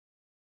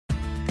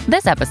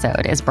This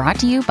episode is brought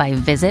to you by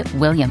Visit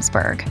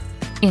Williamsburg.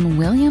 In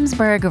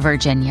Williamsburg,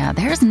 Virginia,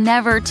 there's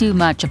never too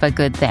much of a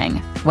good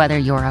thing. Whether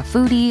you're a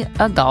foodie,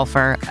 a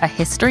golfer, a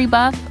history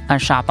buff, a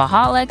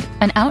shopaholic,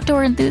 an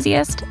outdoor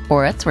enthusiast,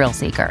 or a thrill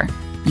seeker,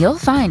 you'll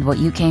find what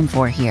you came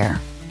for here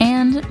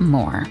and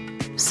more.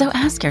 So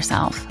ask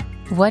yourself,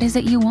 what is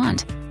it you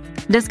want?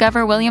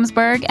 Discover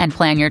Williamsburg and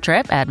plan your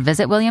trip at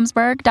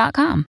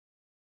visitwilliamsburg.com.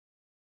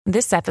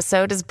 This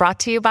episode is brought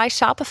to you by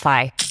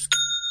Shopify.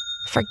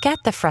 Forget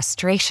the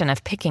frustration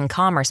of picking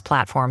commerce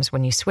platforms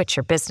when you switch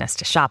your business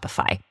to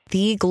Shopify,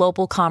 the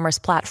global commerce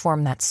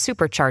platform that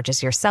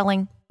supercharges your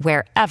selling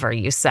wherever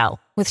you sell.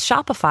 With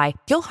Shopify,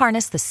 you'll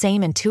harness the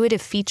same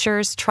intuitive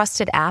features,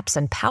 trusted apps,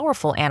 and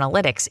powerful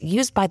analytics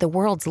used by the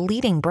world's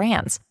leading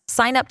brands.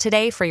 Sign up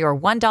today for your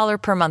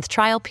 $1 per month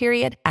trial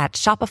period at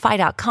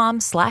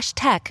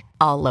shopify.com/tech,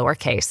 all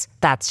lowercase.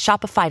 That's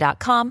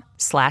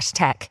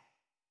shopify.com/tech.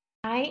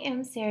 I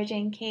am Sarah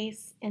Jane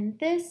Case, and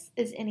this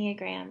is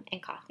Enneagram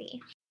and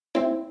Coffee.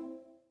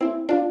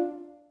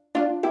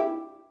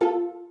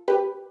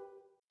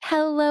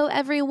 Hello,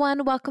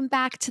 everyone. Welcome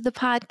back to the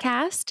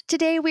podcast.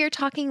 Today, we are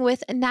talking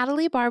with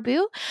Natalie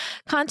Barbu,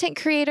 content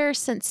creator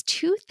since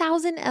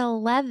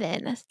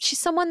 2011. She's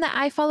someone that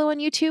I follow on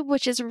YouTube,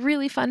 which is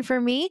really fun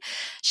for me.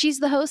 She's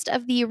the host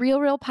of the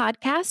Real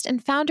podcast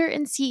and founder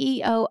and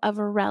CEO of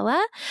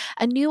Rella,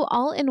 a new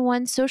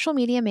all-in-one social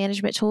media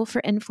management tool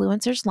for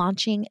influencers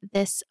launching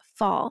this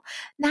fall.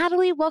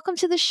 Natalie, welcome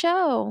to the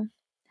show.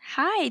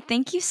 Hi,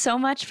 thank you so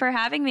much for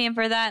having me and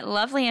for that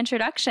lovely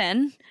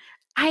introduction.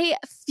 I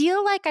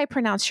feel like I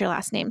pronounced your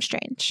last name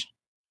strange.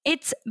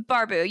 It's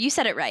Barbu. You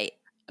said it right.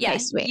 Okay,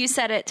 Yes, sweet. you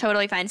said it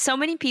totally fine. So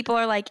many people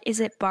are like,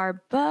 is it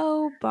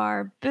Barbo,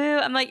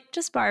 Barbu? I'm like,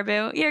 just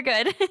Barbu. You're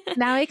good.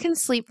 Now I can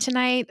sleep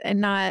tonight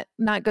and not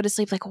go to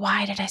sleep like,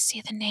 why did I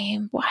say the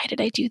name? Why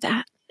did I do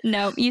that?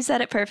 No, you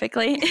said it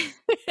perfectly.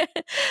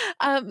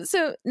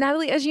 So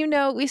Natalie, as you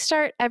know, we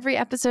start every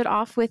episode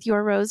off with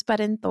your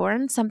rosebud and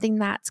thorn, something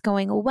that's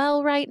going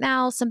well right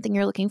now, something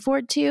you're looking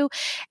forward to,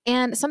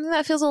 and something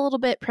that feels a little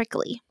bit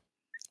prickly.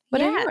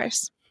 What are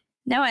yours?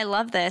 No, I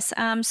love this.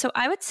 So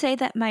I would say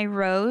that my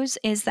rose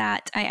is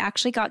that I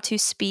actually got to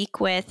speak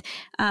with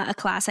a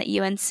class at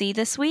UNC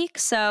this week.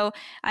 So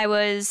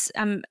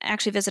I'm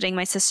actually visiting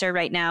my sister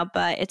right now,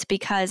 but it's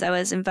because I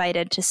was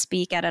invited to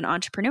speak at an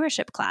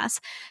entrepreneurship class.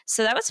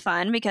 So that was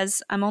fun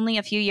because I'm only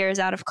a few years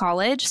out of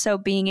college. So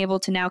being able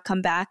to now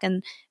come back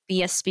and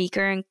be a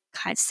speaker and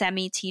kind of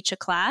semi-teach a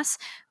class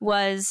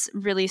was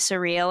really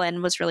surreal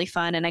and was really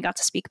fun. And I got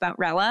to speak about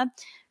Rella.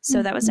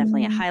 So that was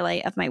definitely a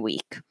highlight of my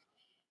week.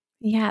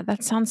 Yeah,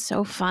 that sounds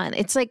so fun.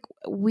 It's like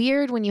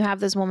weird when you have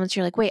those moments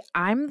you're like, wait,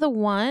 I'm the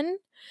one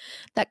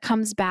that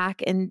comes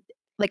back, and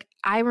like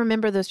I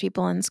remember those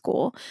people in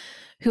school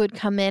who would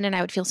come in and I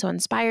would feel so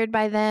inspired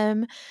by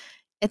them.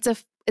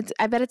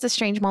 I bet it's a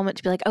strange moment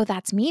to be like, oh,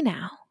 that's me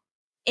now.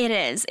 It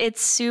is.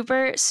 It's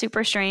super,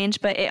 super strange,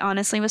 but it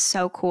honestly was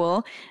so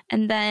cool.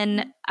 And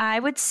then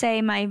I would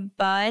say my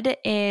bud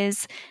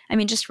is,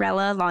 just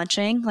Rella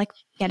launching, like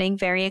getting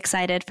very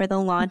excited for the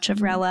launch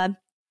of Rella.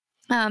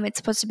 It's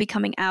supposed to be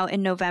coming out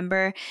in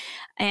November,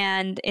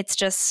 and it's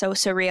just so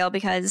surreal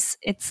because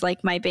it's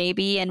like my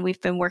baby and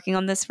we've been working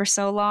on this for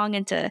so long,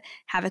 and to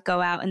have it go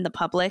out in the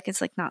public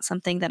is like not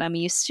something that I'm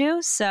used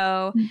to.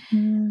 So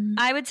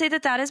I would say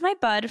that is my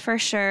bud for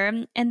sure.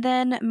 And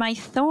then my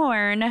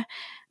thorn,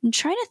 I'm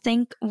trying to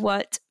think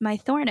what my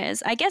thorn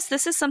is. I guess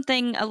this is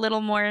something a little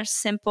more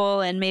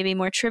simple and maybe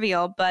more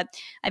trivial, but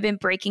I've been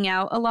breaking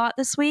out a lot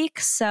this week.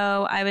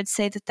 So I would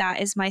say that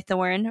is my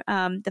thorn.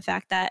 The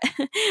fact that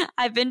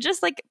I've been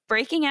just like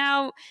breaking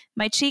out.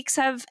 My cheeks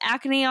have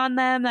acne on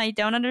them. I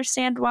don't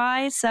understand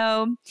why.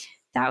 So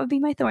that would be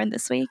my thorn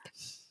this week.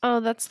 Oh,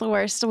 that's the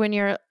worst when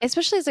you're,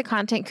 especially as a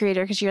content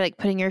creator, because you're like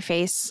putting your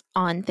face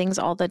on things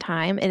all the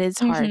time. It is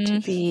hard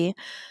to be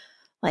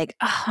like,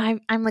 oh,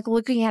 I'm like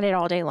looking at it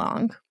all day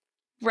long.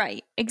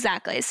 Right,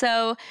 exactly.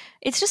 So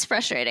it's just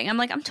frustrating. I'm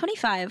like, I'm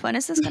 25. When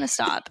is this going to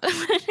stop?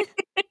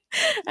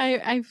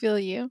 I feel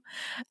you.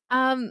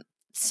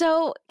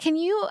 So can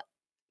you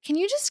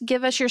just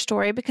give us your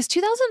story? Because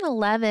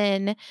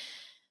 2011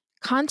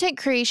 content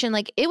creation,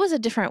 like it was a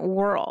different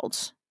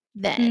world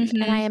then.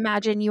 And I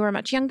imagine you were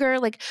much younger.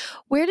 Like,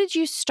 where did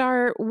you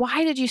start?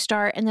 Why did you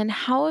start? And then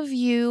how have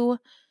you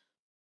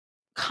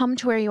come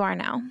to where you are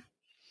now?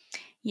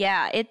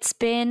 Yeah, it's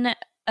been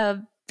a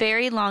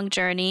very long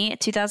journey.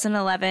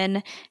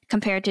 2011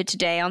 compared to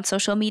today on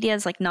social media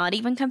is like not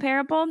even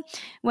comparable.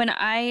 When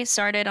I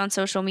started on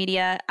social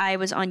media, I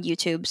was on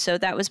YouTube. So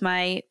that was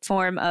my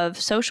form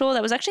of social.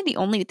 That was actually the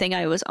only thing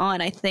I was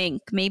on, I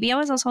think. Maybe I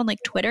was also on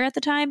like Twitter at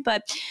the time,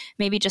 but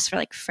maybe just for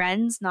like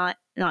friends, not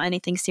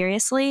anything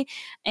seriously.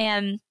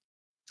 And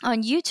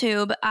on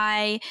YouTube,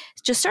 I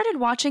just started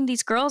watching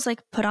these girls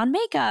like put on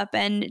makeup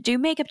and do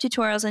makeup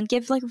tutorials and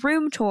give like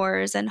room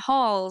tours and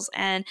hauls,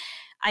 and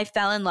I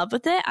fell in love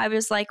with it. I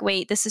was like,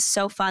 wait, this is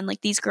so fun.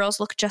 Like these girls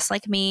look just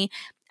like me.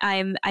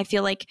 I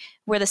feel like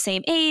we're the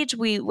same age.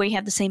 We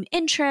have the same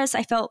interests.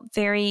 I felt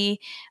very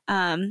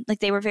like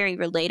they were very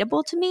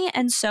relatable to me.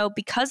 And so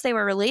because they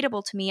were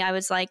relatable to me, I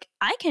was like,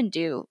 I can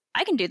do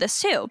this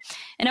too.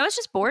 And I was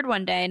just bored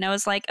one day and I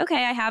was like,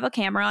 okay, I have a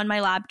camera on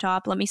my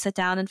laptop. Let me sit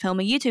down and film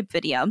a YouTube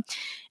video.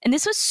 And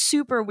this was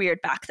super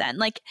weird back then.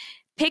 Like,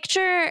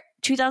 picture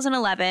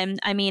 2011.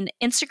 I mean,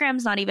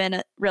 Instagram's not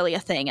even really a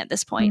thing at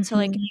this point. So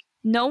like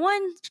no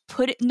one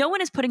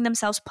is putting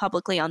themselves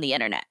publicly on the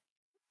internet.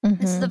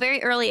 This is the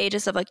very early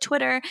ages of like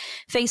Twitter,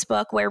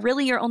 Facebook, where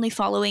really you're only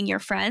following your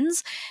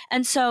friends.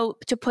 And so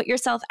to put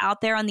yourself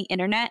out there on the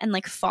internet and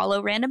like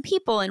follow random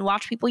people and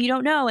watch people you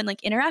don't know and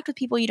like interact with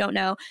people you don't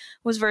know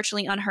was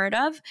virtually unheard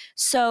of.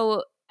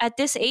 So at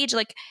this age,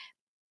 like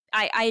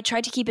I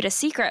tried to keep it a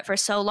secret for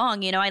so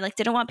long. You know, I like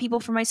didn't want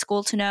people from my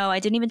school to know. I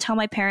didn't even tell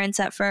my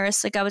parents at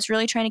first. Like I was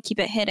really trying to keep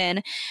it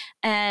hidden.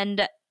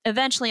 And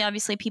eventually,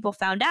 obviously, people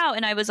found out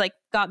and I was like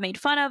got made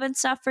fun of and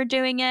stuff for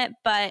doing it.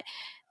 But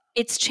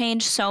it's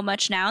changed so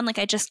much now. And like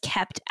I just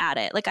kept at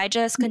it. Like I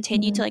just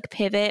continued to like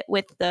pivot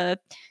with the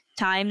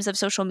times of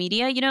social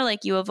media. You know,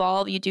 like you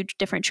evolve, you do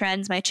different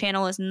trends. My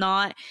channel is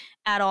not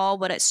at all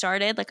what it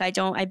started. Like I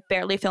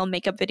barely film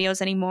makeup videos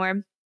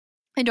anymore.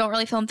 I don't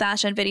really film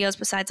fashion videos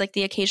besides like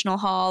the occasional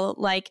haul.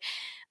 Like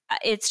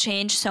it's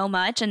changed so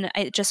much and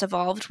it just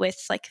evolved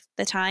with like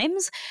the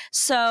times.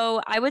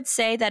 So I would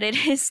say that it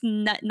is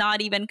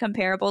not even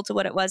comparable to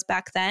what it was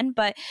back then,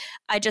 but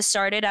I just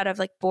started out of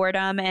like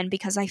boredom and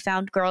because I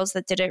found girls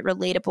that did it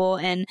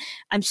relatable, and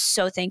I'm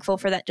so thankful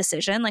for that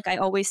decision. Like I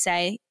always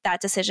say,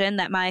 that decision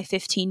that my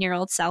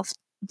 15-year-old self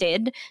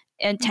did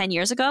and 10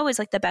 years ago is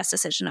like the best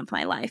decision of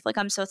my life. Like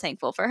I'm so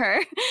thankful for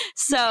her.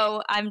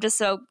 So I'm just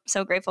so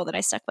grateful that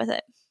I stuck with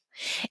it.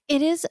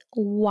 It is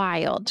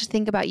wild to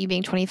think about you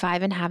being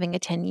 25 and having a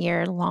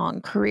 10-year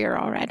long career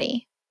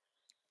already.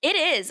 It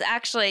is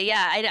actually,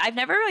 yeah. I've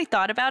never really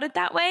thought about it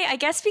that way. I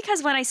guess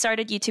because when I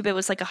started YouTube, it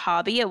was like a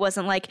hobby. It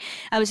wasn't like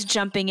I was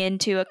jumping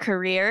into a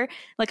career.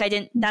 Like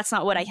that's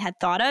not what I had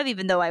thought of,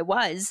 even though I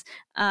was.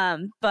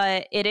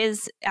 But it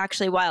is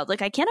actually wild.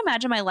 Like I can't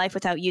imagine my life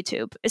without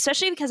YouTube,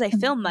 especially because I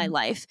film my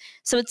life.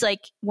 So it's like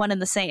one and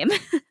the same.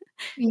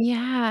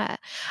 Yeah.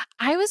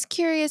 I was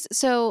curious.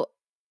 So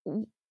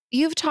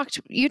you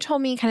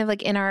told me kind of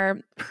like in our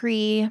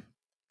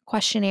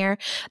pre-questionnaire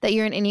that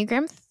you're an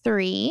Enneagram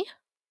 3.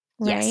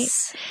 Right?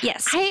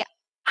 Yes. I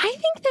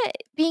think that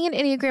being an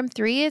Enneagram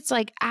 3, it's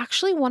like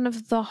actually one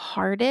of the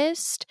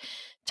hardest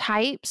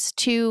types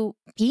to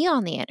be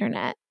on the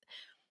internet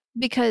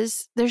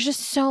because there's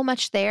just so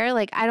much there.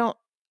 Like I don't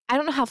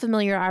know how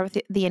familiar you are with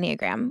the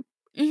Enneagram.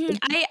 Mm-hmm.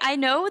 I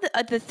know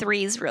the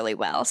threes really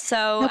well.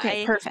 So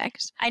okay,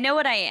 perfect. I know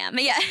what I am.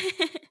 Yeah.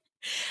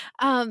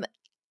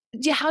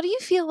 How do you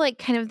feel like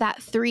kind of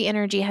that 3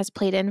 energy has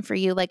played in for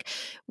you? Like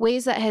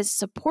ways that has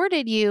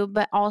supported you,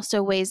 but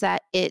also ways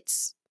that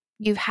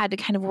you've had to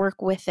kind of work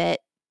with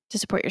it to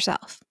support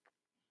yourself?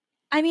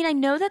 I mean, I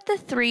know that the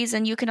threes,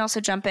 and you can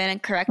also jump in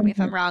and correct me if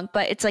I'm wrong,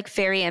 but it's like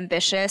very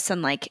ambitious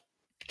and like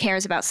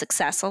cares about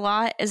success a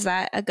lot. Is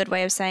that a good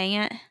way of saying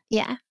it?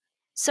 Yeah.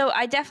 So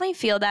I definitely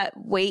feel that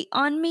weight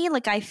on me.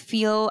 Like I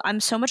feel I'm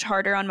so much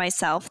harder on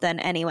myself than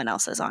anyone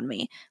else is on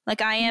me.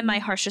 Like I am my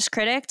harshest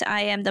critic.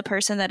 I am the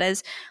person that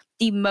is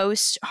the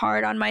most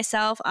hard on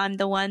myself. I'm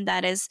the one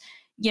that is,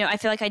 you know, I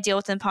feel like I deal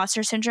with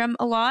imposter syndrome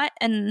a lot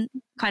and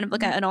kind of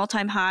look at an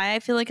all-time high, I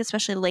feel like,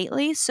 especially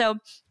lately. So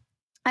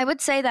I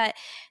would say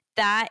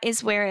that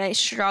is where I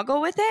struggle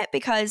with it,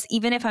 because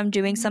even if I'm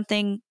doing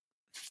something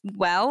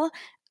well,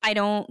 I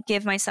don't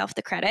give myself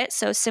the credit.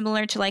 So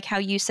similar to like how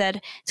you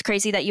said it's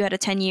crazy that you had a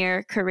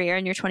 10-year career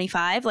and you're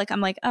 25. Like I'm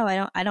like,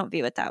 oh, I don't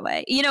view it that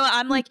way. You know,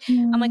 I'm like,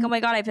 oh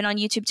my God, I've been on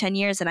YouTube 10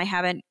 years and I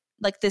haven't,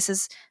 like,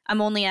 I'm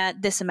only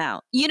at this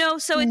amount, you know?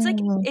 So it's like,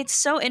 it's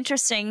so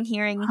interesting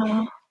hearing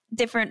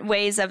different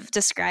ways of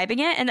describing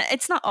it. And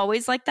it's not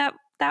always like that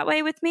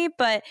way with me,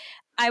 but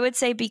I would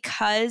say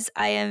because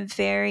I am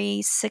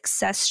very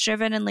success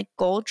driven and like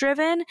goal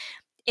driven,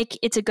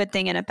 it's a good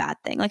thing and a bad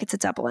thing. Like it's a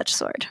double-edged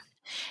sword.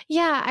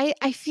 Yeah.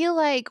 I feel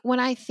like when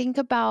I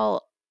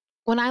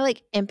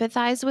like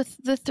empathize with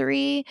the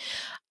 3,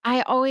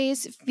 I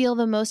always feel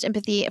the most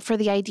empathy for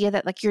the idea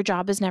that like your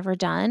job is never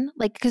done.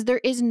 Like, because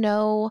there's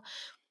no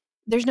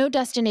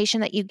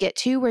destination that you get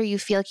to where you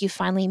feel like you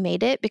finally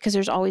made it, because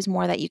there's always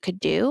more that you could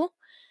do.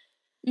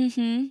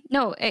 Mm-hmm.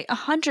 No,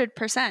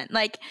 100%.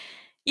 Like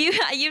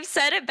you've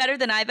said it better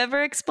than I've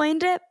ever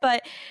explained it,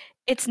 but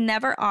it's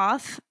never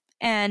off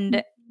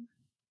and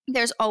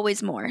there's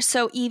always more.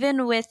 So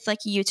even with like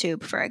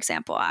YouTube, for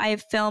example, I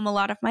film a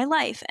lot of my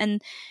life.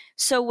 And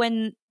so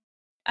when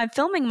I'm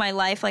filming my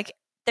life, like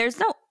there's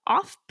no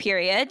off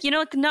period, you know,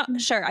 like no,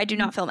 sure, I do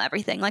not film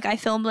everything. Like I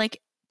film like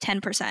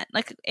 10%,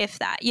 like if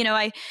that, you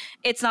know,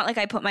 it's not like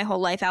I put my whole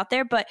life out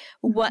there, but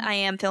what I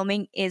am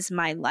filming is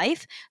my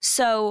life.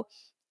 So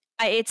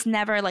it's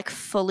never like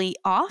fully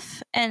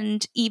off.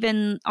 And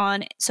even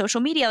on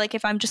social media, like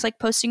if I'm just like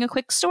posting a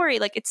quick story,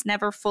 like it's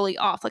never fully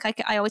off.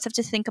 Like I always have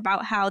to think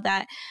about how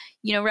that,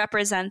 you know,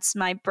 represents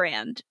my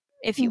brand,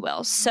 if you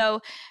will. So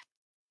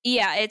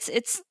yeah, it's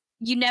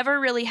you never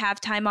really have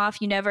time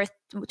off. You never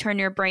turn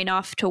your brain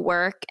off to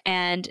work.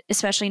 And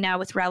especially now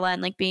with Rella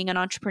and like being an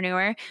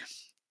entrepreneur,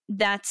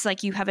 that's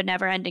like you have a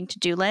never ending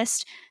to-do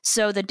list.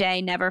 So the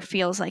day never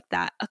feels like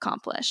that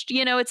accomplished.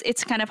 You know,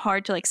 it's kind of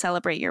hard to like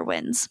celebrate your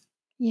wins.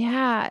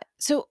 Yeah.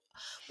 So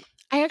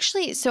I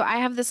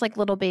have this like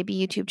little baby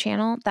YouTube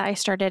channel that I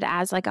started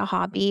as like a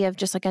hobby of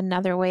just like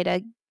another way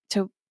to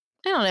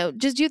I don't know,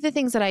 just do the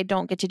things that I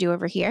don't get to do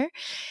over here.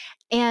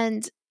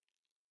 And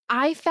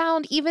I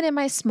found even in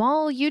my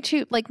small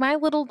YouTube, like my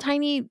little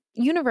tiny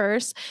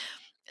universe,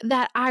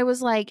 that I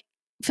was like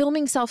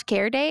filming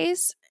self-care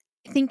days,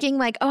 thinking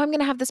like, oh, I'm going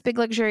to have this big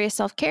luxurious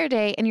self-care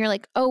day. And you're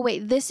like, oh,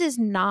 wait, this is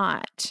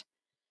not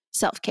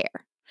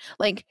self-care.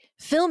 Like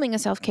filming a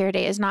self-care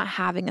day is not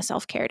having a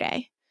self-care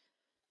day.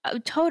 Oh,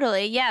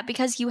 totally. Yeah.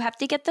 Because you have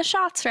to get the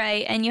shots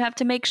right. And you have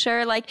to make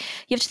sure, like,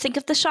 you have to think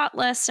of the shot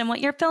list and what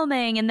you're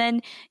filming. And then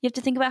you have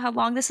to think about how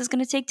long this is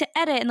going to take to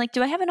edit. And like,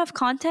 do I have enough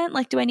content?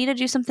 Like, do I need to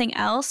do something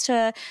else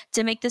to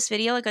make this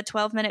video like a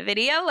 12-minute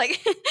video?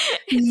 Like,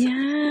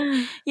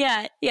 yeah,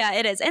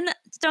 it is. And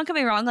don't get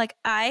me wrong. Like,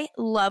 I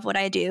love what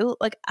I do.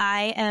 Like,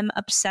 I am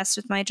obsessed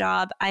with my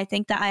job. I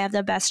think that I have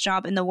the best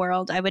job in the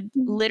world. I would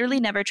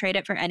literally never trade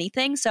it for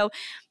anything. So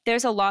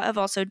there's a lot of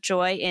also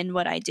joy in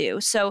what I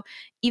do. So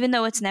even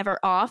though it's never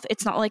off,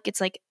 it's not like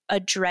it's like a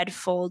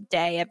dreadful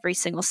day every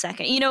single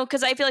second, you know,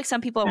 because I feel like some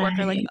people at work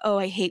are like, oh,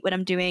 I hate what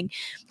I'm doing.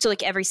 So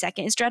like every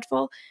second is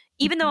dreadful.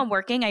 Even though I'm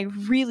working, I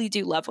really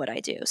do love what I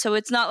do. So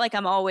it's not like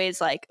I'm always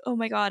like, oh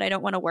my God, I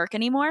don't want to work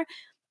anymore.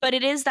 But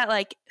it is that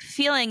like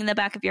feeling in the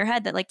back of your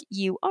head that like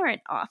you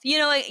aren't off, you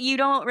know, like you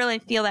don't really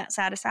feel that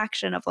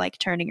satisfaction of like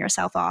turning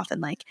yourself off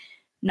and like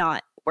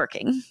not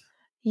working.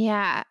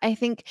 Yeah. I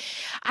think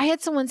I had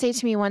someone say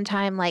to me one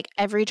time, like,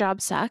 every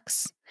job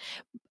sucks.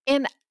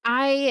 And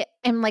I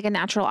am like a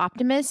natural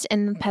optimist,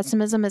 and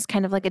pessimism is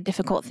kind of like a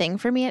difficult thing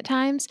for me at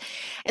times.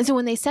 And so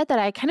when they said that,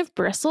 I kind of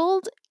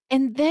bristled.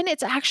 And then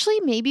it's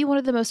actually maybe one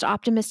of the most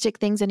optimistic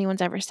things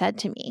anyone's ever said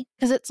to me.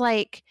 Because it's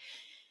like,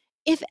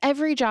 if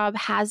every job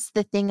has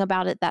the thing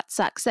about it that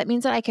sucks, that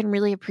means that I can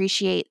really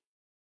appreciate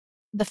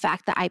the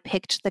fact that I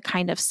picked the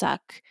kind of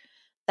suck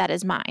that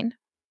is mine.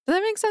 Does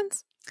that make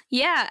sense?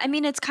 Yeah. I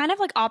mean, it's kind of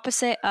like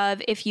opposite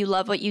of if you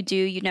love what you do,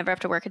 you never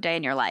have to work a day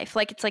in your life.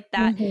 Like, it's like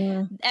that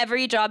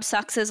every job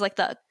sucks is like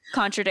the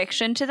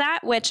contradiction to that,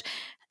 which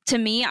to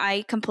me,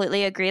 I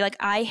completely agree. Like,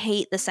 I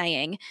hate the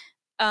saying,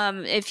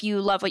 if you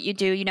love what you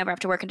do, you never have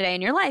to work a day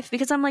in your life,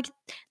 because I'm like,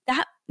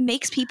 that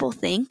makes people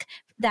think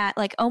that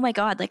like, oh my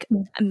God, like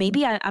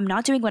maybe I'm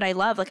not doing what I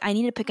love. Like, I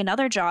need to pick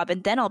another job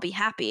and then I'll be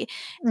happy,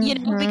 you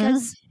know,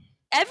 because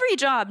every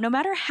job, no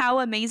matter how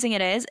amazing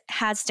it is,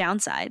 has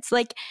downsides.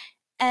 Like,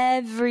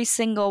 every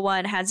single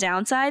one has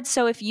downsides.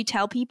 So if you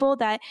tell people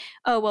that,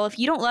 oh, well, if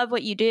you don't love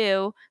what you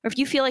do, or if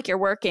you feel like you're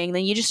working,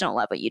 then you just don't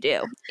love what you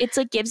do. It's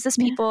like gives this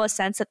people a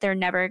sense that they're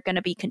never going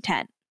to be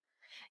content.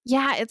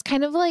 Yeah, it's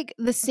kind of like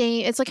the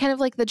same. It's like kind of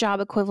like the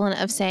job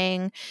equivalent of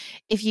saying,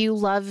 if you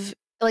love,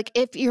 like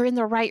if you're in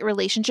the right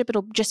relationship,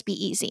 it'll just be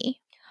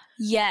easy.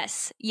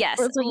 Yes.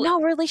 Or it's like, no,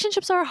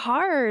 relationships are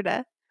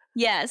hard.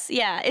 Yes.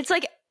 Yeah. It's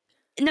like,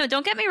 no,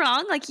 don't get me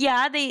wrong. Like,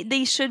 yeah,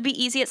 they should be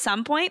easy at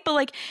some point, but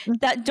like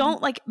that,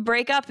 don't like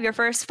break up your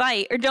first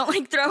fight, or don't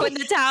like throw in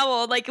the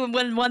towel like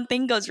when one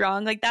thing goes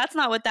wrong. Like, that's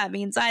not what that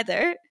means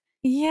either.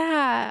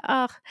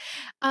 Yeah.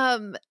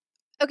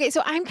 Okay,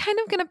 so I'm kind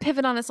of going to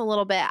pivot on this a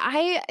little bit.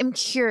 I am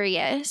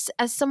curious,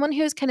 as someone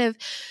who's kind of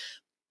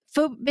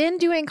been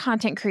doing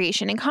content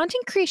creation, and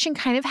content creation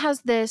kind of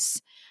has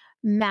this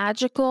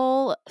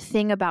magical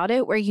thing about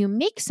it where you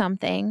make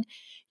something,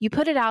 you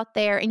put it out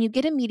there, and you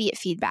get immediate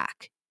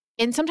feedback.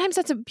 And sometimes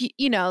that's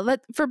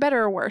for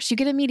better or worse, you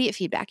get immediate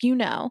feedback, you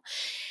know.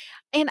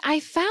 And I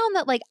found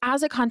that like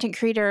as a content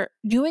creator,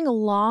 doing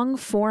long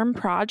form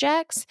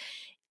projects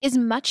is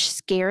much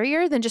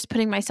scarier than just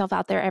putting myself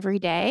out there every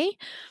day.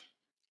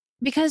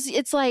 Because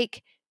it's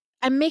like,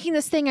 I'm making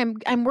this thing,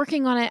 I'm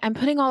working on it, I'm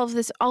putting all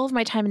of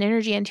my time and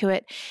energy into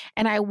it,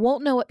 and I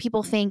won't know what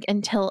people think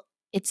until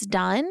it's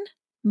done,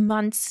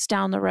 months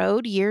down the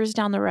road, years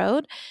down the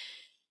road.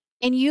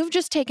 And you've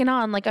just taken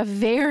on like a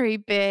very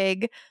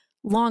big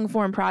long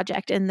form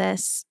project in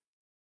this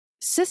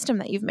system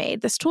that you've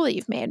made, this tool that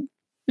you've made.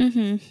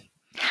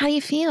 How do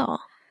you feel?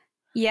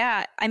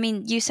 Yeah, I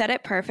mean, you said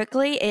it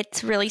perfectly.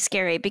 It's really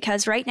scary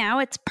because right now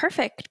it's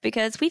perfect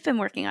because we've been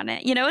working on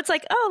it. You know, it's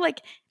like, oh,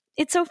 like,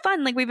 it's so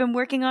fun. Like, we've been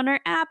working on our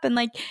app and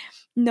like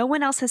no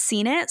one else has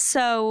seen it.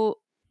 So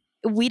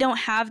we don't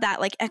have that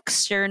like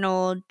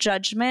external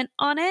judgment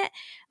on it.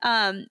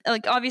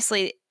 Like,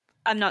 obviously,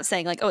 I'm not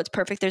saying like, oh, it's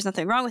perfect, there's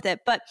nothing wrong with it.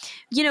 But,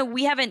 you know,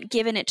 we haven't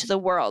given it to the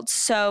world.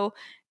 So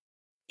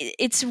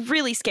it's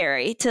really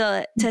scary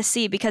to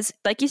see because,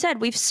 like you said,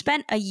 we've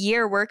spent a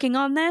year working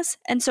on this.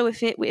 And so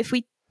if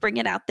we bring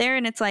it out there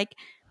and it's like,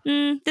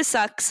 this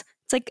sucks.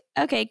 It's like,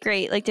 okay,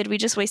 great. Like, did we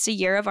just waste a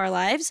year of our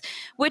lives?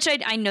 Which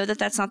I know that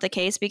that's not the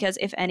case, because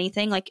if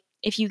anything, like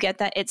if you get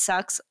that it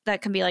sucks,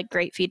 that can be like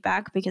great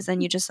feedback, because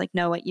then you just like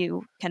know what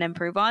you can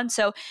improve on.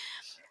 So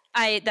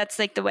that's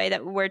like the way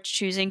that we're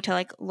choosing to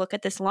like look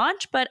at this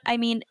launch. But I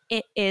mean,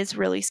 it is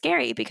really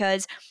scary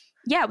because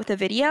with a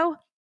video,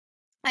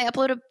 I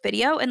upload a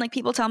video and like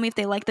people tell me if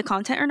they like the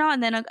content or not.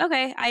 And then,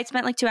 okay, I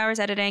spent like 2 hours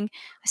editing.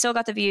 I still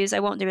got the views. I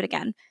won't do it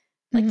again.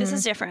 Like this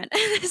is different.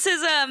 This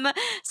is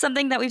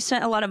something that we've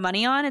spent a lot of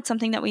money on. It's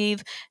something that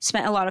we've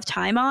spent a lot of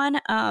time on.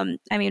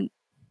 I mean,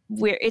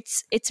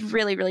 it's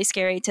really, really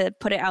scary to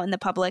put it out in the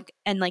public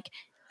and like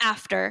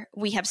after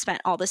we have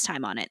spent all this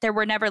time on it. There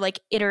were never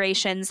like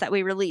iterations that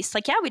we released.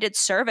 Like, we did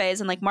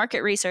surveys and like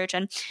market research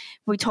and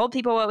we told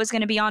people what was going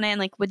to be on it and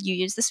like, would you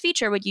use this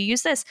feature? Would you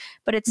use this?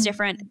 But it's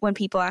different when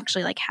people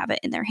actually like have it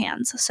in their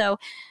hands. So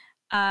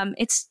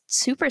it's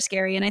super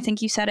scary. And I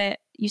think you said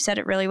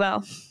it really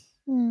well.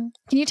 Can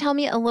you tell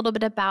me a little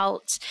bit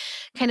about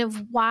kind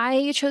of why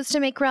you chose to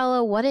make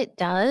Rella, what it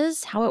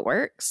does, how it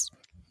works?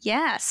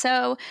 Yeah.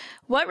 So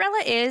what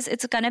Rella is,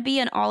 it's going to be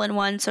an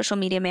all-in-one social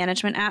media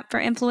management app for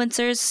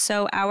influencers.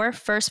 So our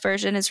first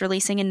version is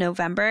releasing in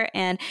November,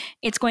 and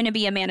it's going to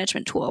be a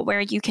management tool where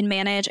you can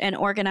manage and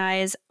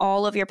organize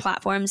all of your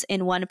platforms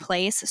in one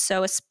place.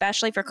 So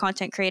especially for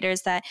content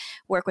creators that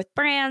work with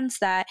brands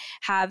that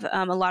have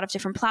a lot of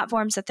different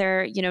platforms that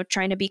they're,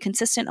 trying to be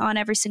consistent on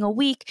every single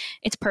week,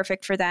 it's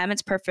perfect for them.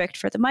 It's perfect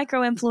for the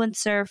micro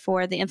influencer,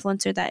 for the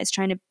influencer that is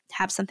trying to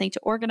have something to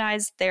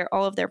organize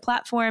all of their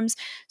platforms.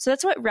 So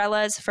that's what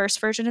Rella's first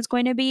version is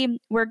going to be.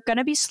 We're going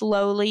to be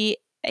slowly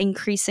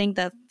increasing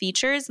the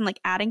features and like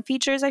adding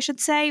features, I should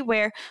say,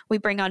 where we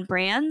bring on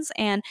brands,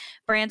 and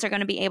brands are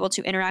going to be able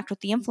to interact with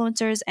the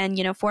influencers and,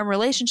 form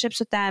relationships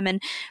with them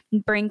and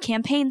bring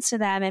campaigns to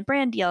them and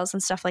brand deals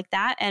and stuff like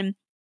that. And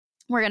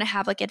we're going to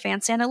have like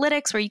advanced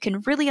analytics where you can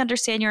really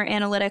understand your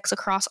analytics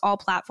across all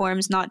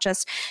platforms, not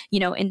just,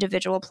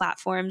 individual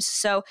platforms.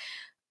 So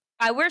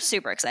we're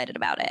super excited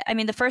about it. I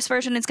mean, the first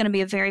version is going to be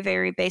a very,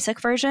 very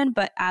basic version,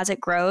 but as it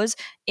grows,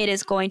 it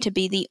is going to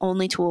be the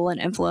only tool an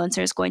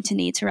influencer is going to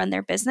need to run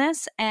their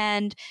business.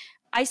 And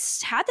I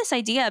had this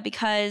idea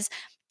because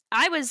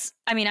I've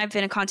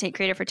been a content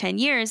creator for 10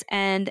 years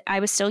and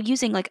I was still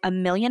using like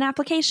 1 million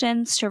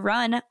applications to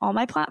run all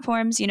my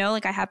platforms.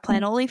 Like I have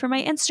Planoly for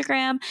my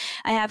Instagram.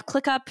 I have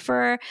ClickUp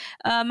for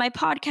my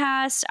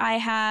podcast. I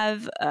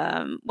have,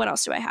 what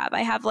else do I have?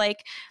 I have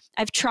like,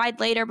 I've tried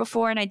Later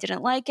before and I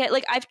didn't like it.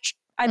 Like I've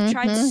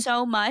tried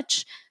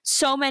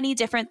so many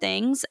different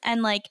things,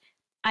 and like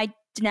I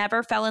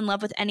never fell in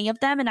love with any of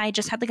them. And I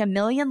just had like 1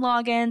 million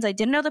logins. I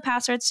didn't know the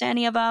passwords to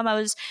any of them. I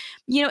was,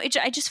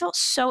 I just felt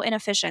so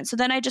inefficient. So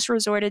then I just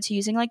resorted to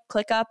using like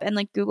ClickUp and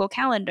like Google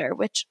Calendar,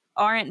 which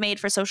aren't made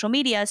for social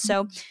media.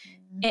 So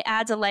it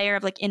adds a layer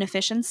of like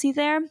inefficiency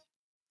there.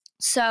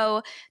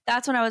 So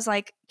that's when I was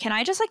like, can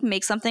I just like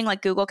make something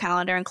like Google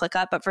Calendar and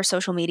ClickUp, but for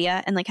social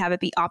media, and like have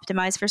it be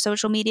optimized for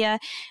social media?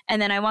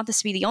 And then I want this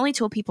to be the only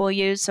tool people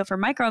use. So for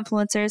micro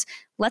influencers,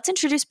 let's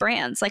introduce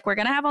brands. Like we're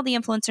going to have all the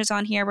influencers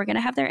on here. We're going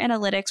to have their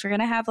analytics. We're going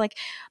to have like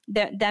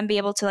them be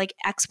able to like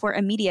export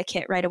a media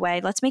kit right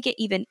away. Let's make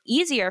it even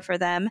easier for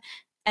them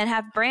and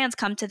have brands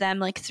come to them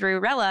like through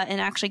Rella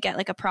and actually get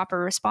like a proper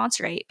response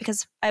rate.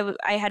 Because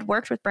I had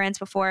worked with brands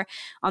before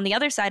on the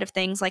other side of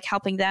things, like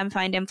helping them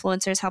find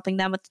influencers, helping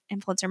them with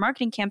influencer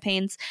marketing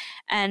campaigns.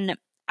 And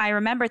I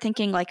remember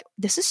thinking like,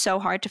 this is so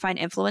hard to find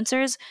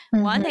influencers.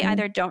 One, they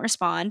either don't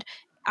respond.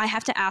 I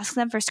have to ask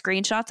them for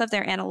screenshots of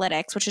their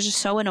analytics, which is just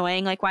so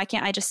annoying. Like, why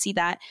can't I just see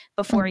that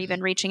before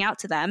even reaching out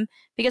to them?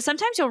 Because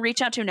sometimes you'll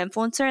reach out to an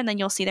influencer and then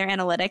you'll see their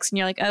analytics and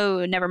you're like,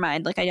 oh, never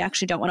mind. Like, I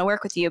actually don't want to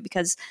work with you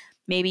because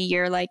maybe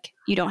you're like,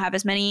 you don't have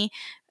as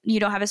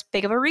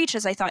big of a reach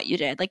as I thought you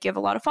did. Like you have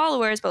a lot of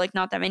followers, but like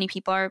not that many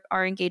people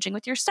are engaging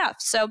with your stuff.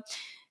 So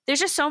there's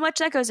just so much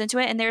that goes into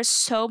it. And there's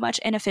so much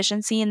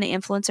inefficiency in the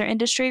influencer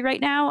industry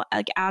right now,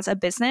 like as a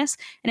business.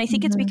 And I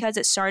think it's because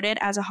it started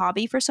as a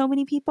hobby for so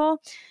many people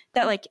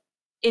that like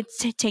it's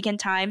taken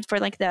time for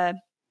like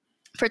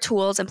for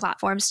tools and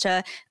platforms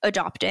to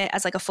adopt it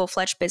as like a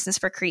full-fledged business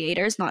for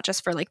creators, not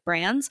just for like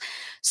brands.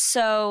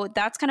 So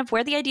that's kind of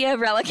where the idea of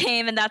Rella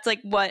came. And that's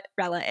like what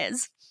Rella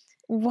is.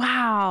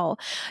 Wow.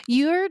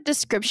 Your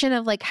description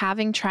of like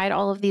having tried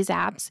all of these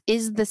apps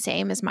is the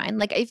same as mine.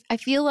 Like I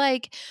feel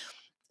like,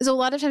 so a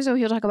lot of times when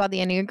people talk about the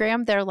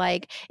Enneagram, they're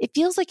like, it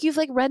feels like you've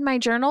like read my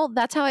journal.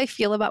 That's how I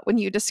feel about when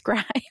you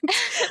describe.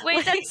 Wait,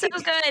 like, that's so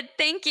good.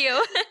 Thank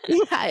you.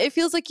 Yeah. It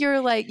feels like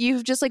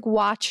you've just like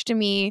watched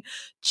me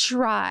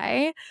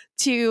try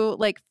to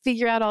like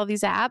figure out all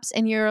these apps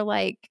and you're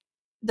like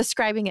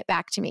describing it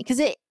back to me. Cause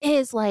it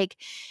is like,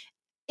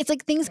 it's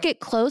like things get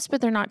close,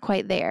 but they're not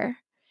quite there.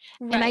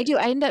 Right.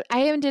 And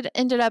I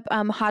ended up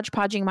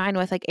hodgepodging mine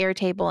with like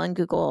Airtable and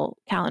Google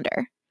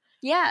Calendar.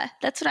 Yeah,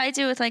 that's what I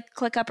do with like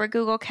ClickUp or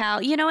Google Cal,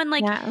 and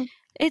like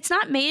it's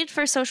not made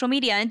for social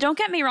media. And don't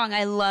get me wrong,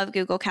 I love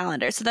Google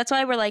Calendar. So that's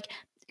why we're like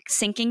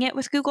syncing it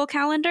with Google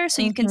Calendar.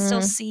 So you can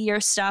still see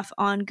your stuff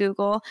on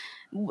Google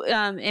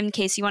in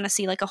case you want to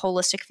see like a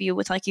holistic view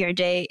with like your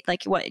day,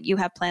 like what you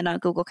have planned on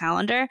Google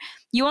Calendar.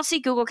 You won't see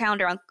Google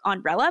Calendar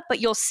on Rella,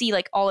 but you'll see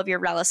like all of your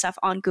Rella stuff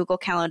on Google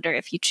Calendar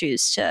if you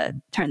choose to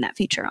turn that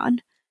feature on.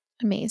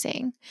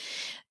 Amazing.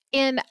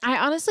 And I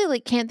honestly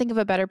like can't think of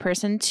a better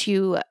person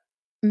to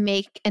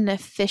make an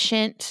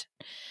efficient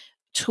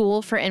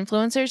tool for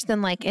influencers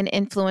than like an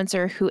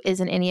influencer who is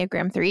an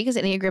Enneagram 3, because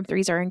Enneagram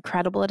 3s are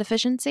incredible at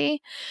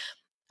efficiency.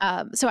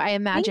 So I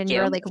imagine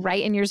you're like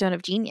right in your zone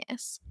of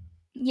genius.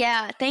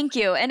 Yeah, thank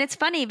you. And it's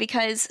funny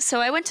because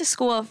I went to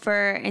school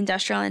for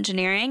industrial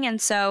engineering. And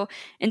so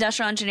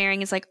industrial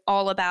engineering is like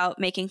all about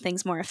making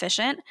things more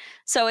efficient.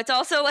 So it's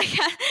also like,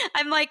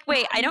 I'm like,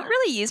 wait, I don't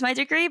really use my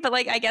degree, but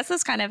like, I guess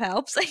this kind of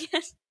helps, I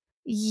guess.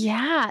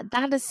 Yeah,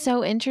 that is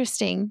so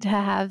interesting to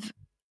have.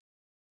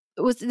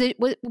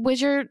 Was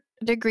your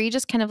degree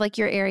just kind of like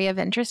your area of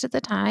interest at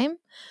the time?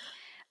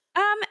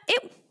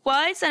 It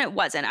was and it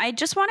wasn't. I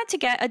just wanted to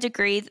get a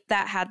degree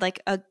that had like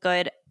a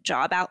good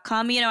job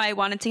outcome. You know, I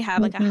wanted to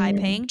have like a high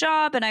paying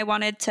job, and I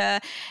wanted to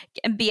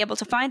be able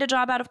to find a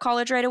job out of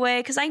college right away,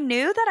 because I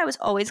knew that I was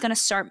always going to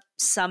start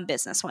some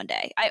business one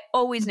day. I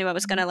always knew I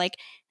was going to like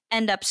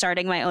end up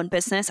starting my own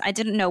business. I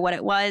didn't know what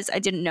it was. I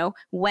didn't know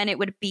when it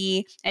would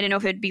be. I didn't know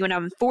if it would be when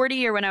I'm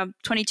 40 or when I'm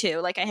 22.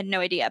 Like I had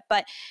no idea.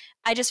 But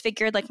I just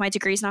figured like my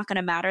degree is not going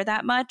to matter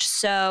that much.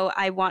 So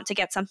I want to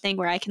get something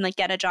where I can like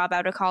get a job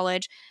out of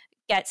college,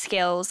 get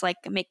skills, like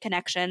make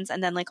connections,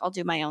 and then like I'll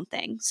do my own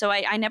thing. So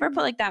I never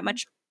put like that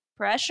much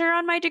pressure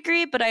on my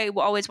degree, but I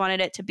always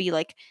wanted it to be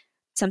like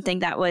something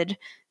that would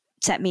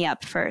set me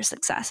up for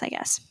success, I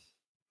guess.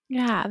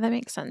 Yeah, that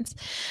makes sense.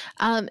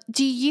 Tell me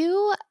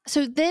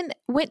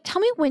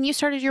when you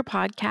started your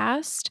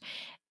podcast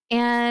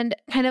and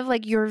kind of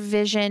like your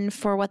vision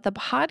for what the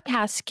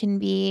podcast can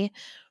be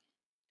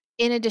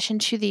in addition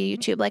to the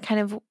YouTube, like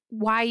kind of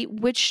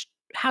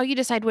how you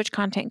decide which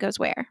content goes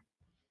where.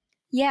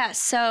 Yeah,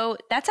 so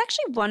that's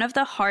actually one of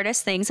the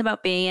hardest things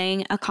about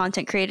being a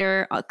content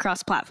creator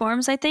across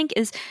platforms, I think,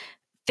 is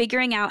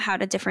figuring out how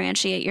to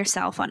differentiate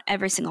yourself on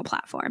every single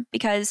platform,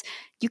 because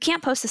you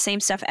can't post the same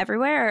stuff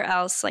everywhere or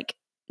else like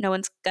no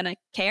one's going to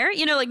care.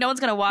 You know, like no one's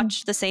going to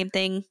watch the same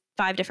thing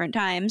 5 different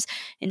times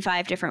in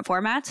 5 different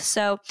formats.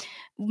 So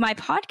my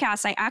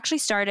podcast, I actually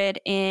started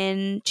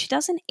in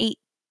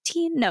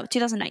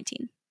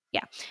 2019.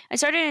 Yeah, I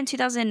started in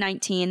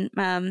 2019,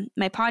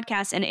 my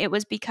podcast, and it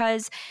was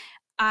because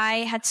I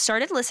had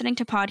started listening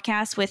to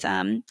podcasts with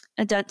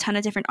a ton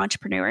of different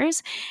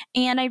entrepreneurs,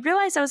 and I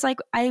realized I was like,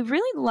 I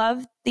really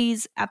love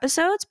these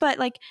episodes, but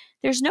like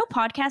there's no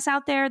podcasts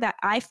out there that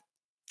I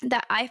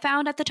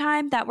found at the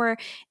time that were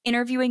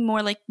interviewing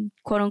more like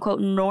quote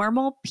unquote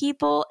normal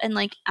people and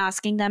like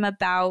asking them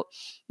about,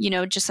 you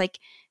know, just like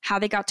how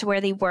they got to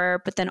where they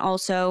were, but then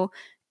also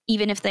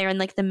even if they're in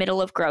like the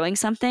middle of growing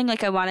something,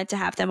 like I wanted to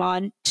have them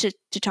on to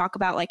talk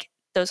about like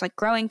those like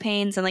growing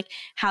pains and like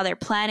how they're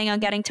planning on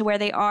getting to where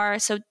they are.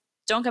 So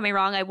don't get me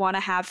wrong, I want to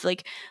have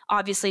like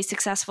obviously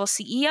successful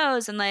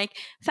CEOs and like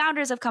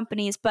founders of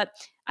companies, but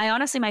I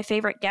honestly, my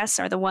favorite guests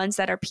are the ones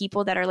that are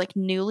people that are like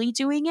newly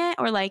doing it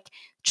or like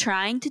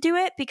trying to do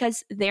it,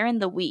 because they're in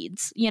the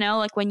weeds. You know,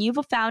 like when you've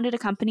founded a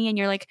company and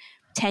you're like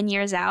 10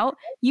 years out,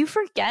 you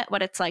forget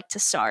what it's like to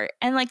start.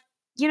 And like,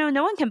 you know,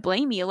 no one can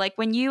blame you. Like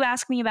when you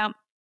ask me about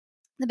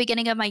the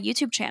beginning of my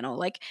YouTube channel,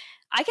 like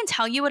I can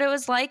tell you what it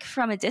was like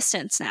from a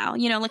distance now.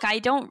 You know, like I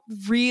don't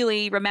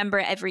really remember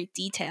every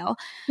detail.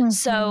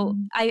 So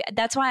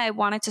that's why I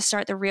wanted to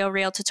start the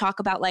Real to talk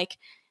about like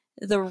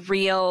the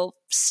real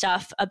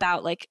stuff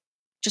about like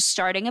just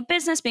starting a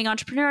business, being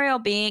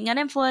entrepreneurial, being an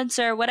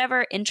influencer,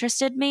 whatever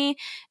interested me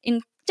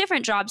in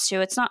different jobs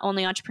too. It's not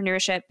only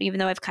entrepreneurship, even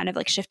though I've kind of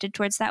like shifted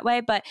towards that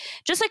way, but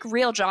just like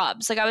real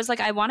jobs. Like I was like,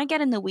 I want to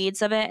get in the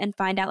weeds of it and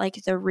find out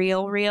like the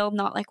real,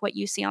 not like what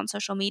you see on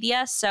social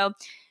media. So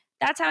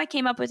that's how I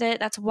came up with it.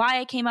 That's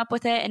why I came up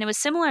with it. And it was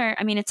similar.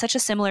 I mean, it's such a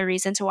similar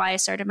reason to why I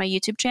started my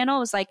YouTube channel.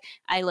 It was like,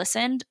 I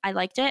listened, I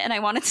liked it, and I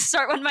wanted to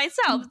start one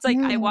myself. It's like,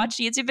 I watched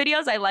YouTube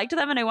videos, I liked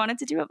them, and I wanted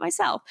to do it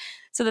myself.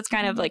 So that's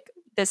kind of like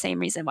the same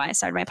reason why I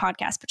started my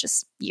podcast, but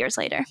just years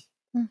later.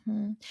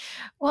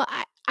 Well,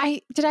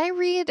 did I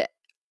read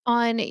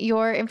on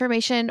your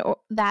information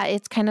that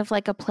it's kind of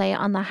like a play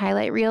on the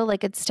highlight reel?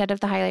 Like instead of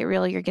the highlight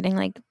reel, you're getting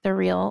like the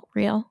real?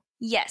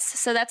 Yes.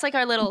 So that's like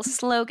our little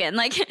slogan.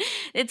 Like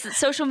it's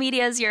social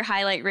media is your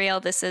highlight reel.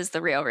 This is the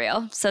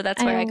real. So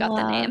that's where I got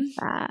the name.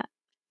 That.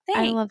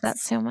 I love that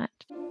so much.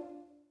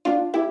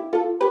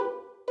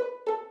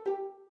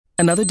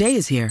 Another day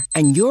is here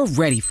and you're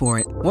ready for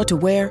it. What to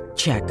wear?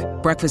 Check.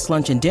 Breakfast,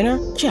 lunch, and dinner?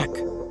 Check.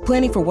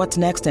 Planning for what's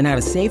next and how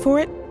to save for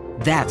it?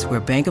 That's where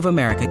Bank of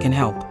America can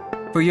help.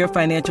 For your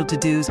financial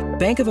to-dos,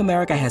 Bank of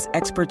America has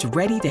experts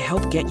ready to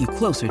help get you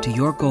closer to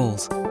your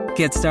goals.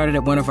 Get started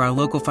at one of our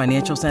local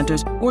financial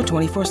centers or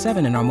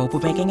 24/7 in our mobile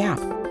banking app.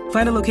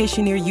 Find a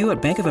location near you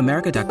at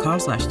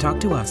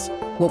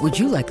bankofamerica.com/talktous. What would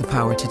you like the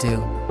power to do?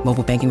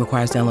 Mobile banking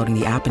requires downloading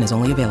the app and is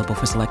only available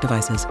for select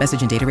devices.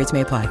 Message and data rates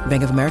may apply.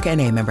 Bank of America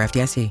N.A., member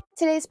FDIC.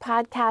 Today's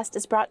podcast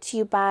is brought to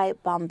you by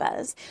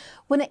Bombas.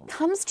 When it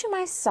comes to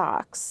my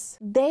socks,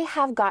 they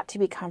have got to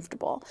be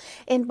comfortable.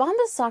 And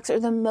Bombas socks are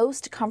the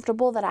most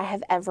comfortable that I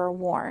have ever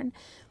worn.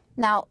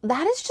 Now,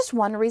 that is just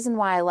one reason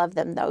why I love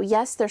them, though.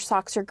 Yes, their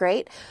socks are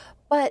great,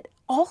 but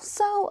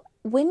also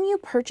when you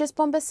purchase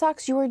Bombas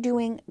socks, you are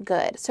doing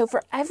good. So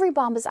for every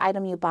Bombas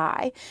item you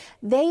buy,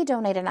 they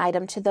donate an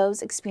item to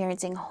those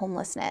experiencing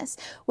homelessness,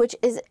 which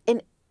is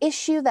an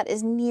issue that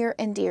is near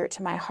and dear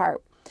to my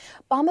heart.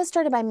 Bombas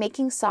started by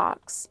making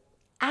socks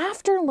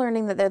after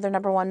learning that they're the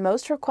number one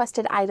most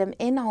requested item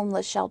in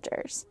homeless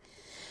shelters.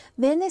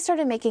 Then they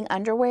started making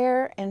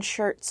underwear and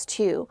shirts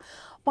too.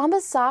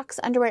 Bombas socks,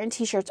 underwear, and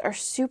t-shirts are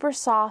super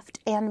soft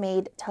and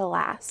made to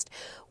last.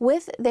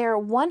 With their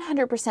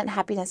 100%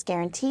 happiness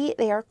guarantee,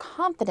 they are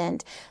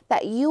confident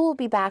that you will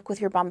be back with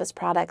your Bombas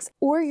products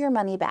or your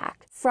money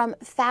back. From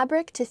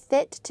fabric to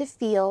fit to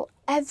feel,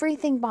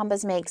 everything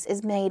Bombas makes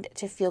is made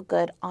to feel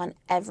good on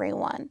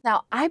everyone.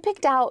 Now, I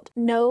picked out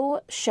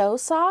no-show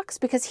socks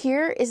because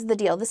here is the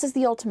deal. This is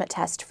the ultimate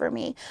test for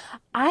me.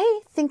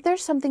 I think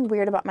there's something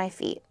weird about my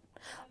feet.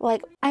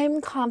 Like, I'm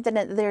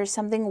confident there's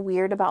something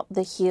weird about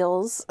the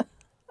heels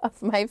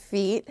of my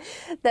feet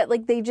that,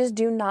 like, they just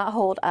do not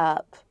hold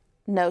up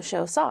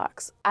no-show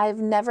socks. I've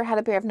never had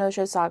a pair of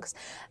no-show socks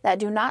that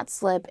do not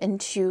slip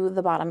into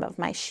the bottom of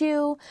my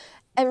shoe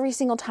every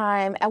single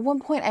time. At one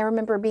point, I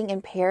remember being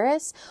in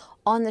Paris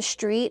on the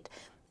street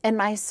and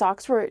my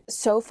socks were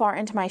so far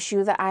into my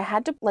shoe that I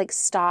had to like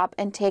stop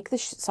and take the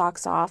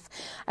socks off.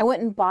 I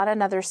went and bought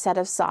another set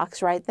of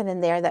socks right then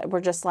and there that were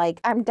just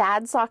like, I'm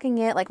dad socking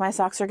it. Like my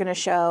socks are going to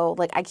show.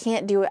 Like I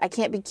can't do it. I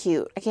can't be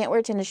cute. I can't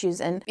wear tennis shoes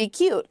and be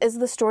cute is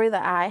the story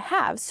that I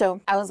have. So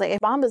I was like,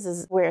 if Bombas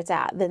is where it's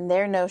at, then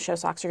their no-show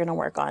socks are going to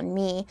work on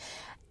me.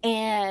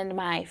 And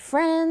my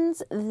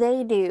friends,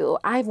 they do.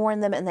 I've worn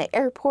them in the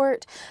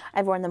airport.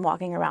 I've worn them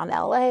walking around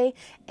LA.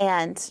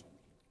 And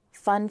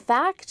fun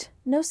fact,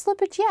 no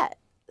slippage yet.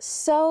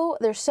 So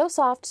they're so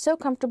soft, so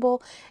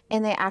comfortable,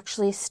 and they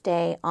actually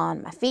stay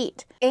on my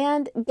feet.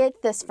 And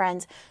get this,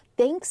 friends,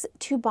 thanks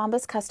to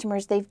Bombas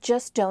customers, they've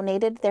just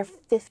donated their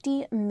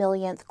 50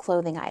 millionth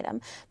clothing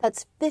item.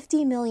 That's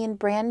 50 million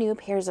brand new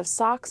pairs of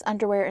socks,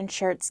 underwear, and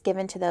shirts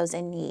given to those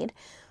in need.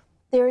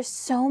 There is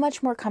so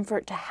much more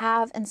comfort to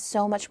have and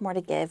so much more to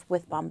give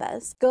with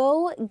Bombas.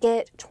 Go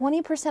get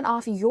 20%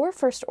 off your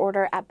first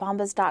order at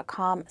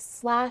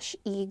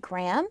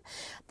bombas.com/egram.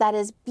 That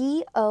is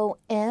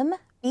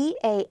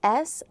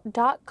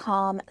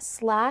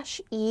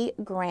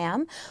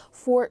BOMBAS.com/egram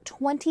for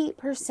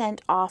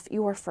 20% off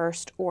your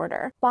first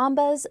order.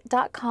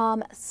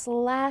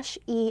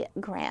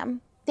 Bombas.com/egram.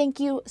 Thank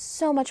you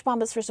so much,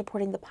 Bombas, for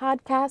supporting the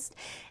podcast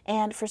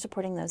and for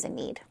supporting those in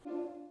need.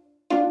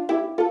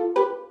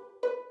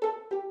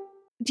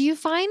 Do you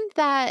find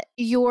that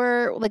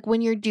you're like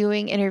when you're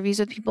doing interviews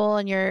with people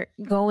and you're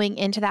going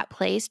into that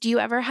place, do you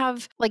ever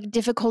have like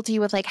difficulty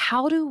with like,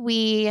 how do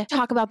we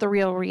talk about the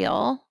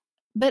real,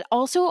 but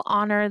also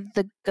honor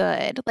the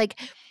good? Like,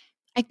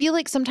 I feel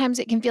like sometimes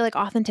it can feel like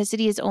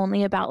authenticity is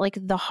only about like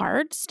the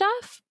hard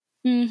stuff.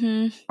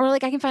 Mm-hmm. Or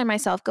like I can find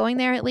myself going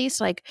there at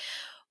least like,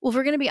 well, if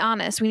we're going to be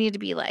honest, we need to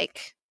be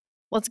like,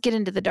 let's get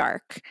into the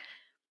dark.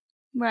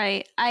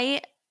 Right.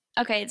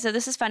 Okay, so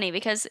this is funny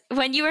because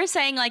when you were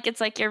saying like it's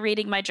like you're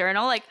reading my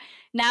journal, like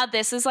now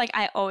this is like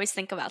I always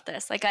think about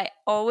this. Like I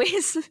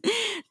always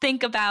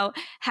think about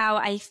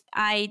how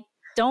I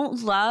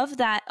don't love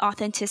that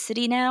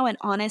authenticity now and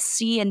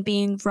honesty and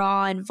being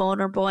raw and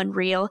vulnerable and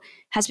real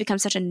has become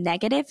such a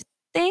negative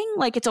thing.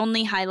 Like it's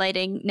only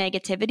highlighting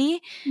negativity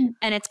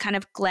and it's kind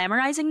of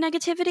glamorizing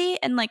negativity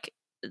and like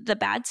the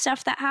bad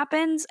stuff that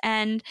happens.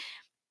 And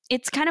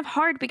it's kind of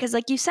hard because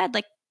like you said,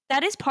 like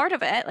that is part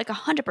of it, like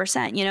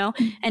 100%, you know,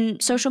 and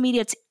social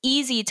media, it's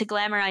easy to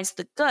glamorize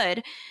the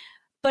good,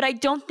 but I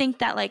don't think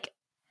that like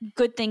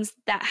good things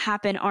that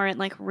happen aren't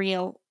like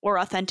real or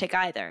authentic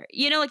either.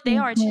 You know, like they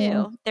are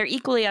too. They're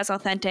equally as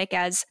authentic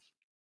as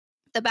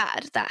the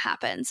bad that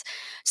happens.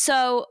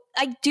 So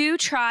I do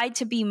try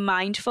to be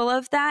mindful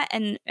of that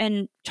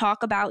and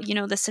talk about, you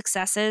know, the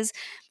successes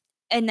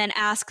and then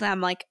ask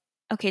them like,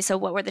 okay, so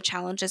what were the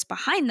challenges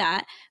behind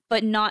that,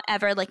 but not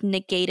ever like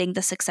negating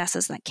the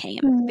successes that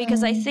came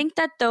because I think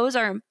that those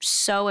are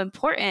so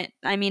important.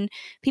 I mean,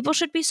 people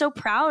should be so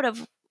proud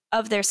of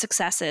their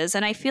successes.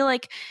 And I feel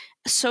like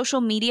social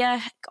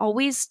media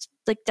always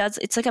like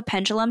it's like a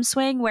pendulum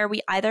swing where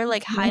we either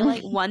like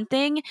highlight one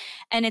thing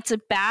and it's a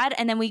bad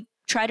and then we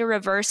try to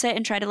reverse it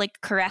and try to like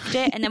correct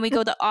it. And then we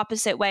go the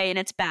opposite way and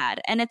it's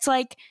bad. And it's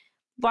like,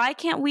 why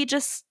can't we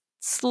just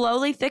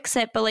slowly fix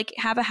it, but like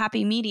have a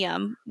happy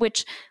medium,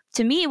 which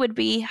to me would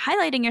be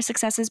highlighting your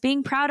successes,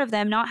 being proud of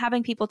them, not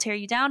having people tear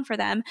you down for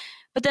them,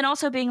 but then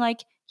also being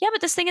like, yeah, but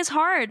this thing is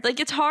hard. Like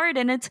it's hard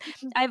and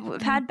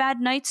I've had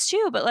bad nights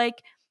too, but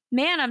like,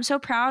 man, I'm so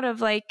proud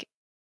of like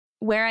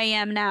where I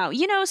am now,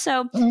 you know?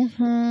 So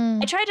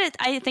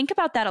I think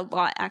about that a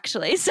lot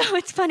actually. So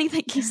it's funny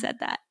that you said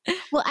that.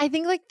 Well, I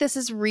think like this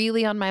is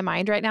really on my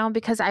mind right now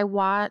because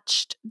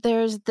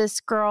there's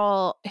this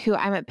girl who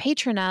I'm a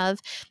patron of.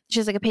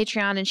 She's like a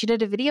Patreon and she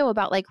did a video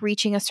about like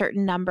reaching a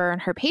certain number on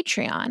her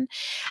Patreon.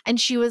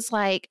 And she was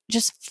like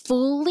just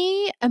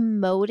fully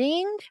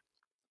emoting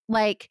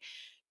like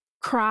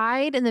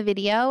cried in the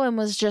video and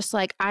was just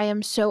like, I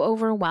am so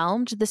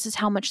overwhelmed. This is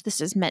how much this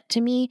has meant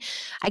to me.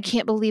 I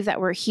can't believe that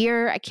we're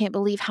here. I can't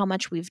believe how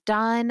much we've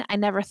done. I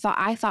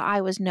thought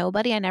I was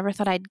nobody. I never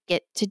thought I'd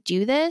get to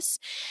do this.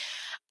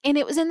 And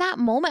it was in that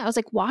moment, I was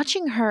like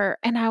watching her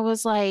and I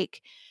was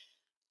like,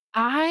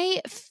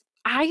 I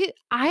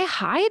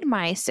hide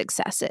my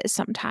successes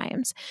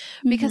sometimes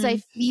because I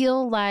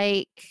feel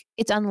like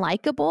it's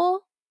unlikable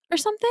or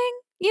something,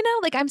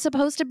 like I'm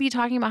supposed to be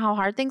talking about how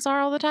hard things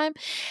are all the time.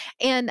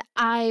 And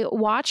I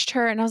watched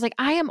her and I was like,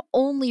 I am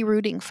only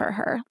rooting for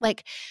her.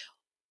 Like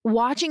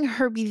watching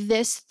her be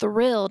this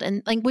thrilled.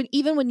 And like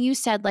even when you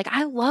said like,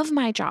 I love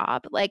my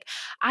job, like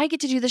I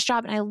get to do this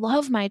job and I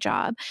love my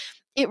job.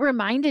 It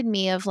reminded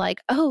me of like,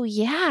 oh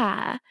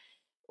yeah,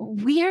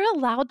 we are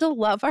allowed to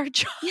love our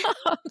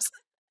jobs.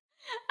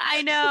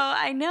 I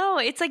know.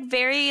 It's like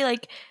very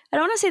like, I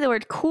don't want to say the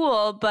word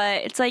cool,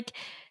 but it's like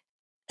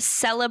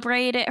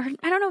celebrate it. Or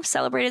I don't know if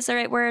celebrate is the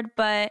right word,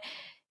 but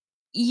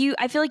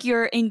I feel like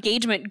your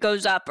engagement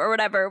goes up or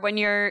whatever when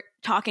you're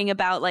talking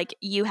about like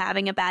you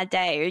having a bad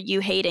day or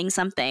you hating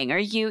something or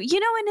and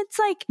it's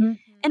like,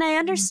 and I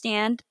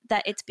understand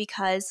that it's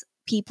because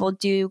people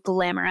do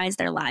glamorize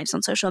their lives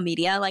on social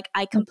media. Like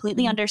I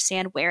completely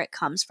understand where it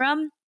comes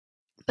from.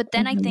 But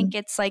then I think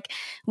it's like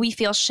we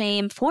feel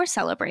shame for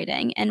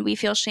celebrating and we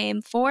feel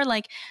shame for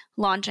like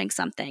launching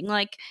something.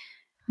 Like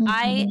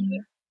I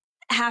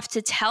have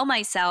to tell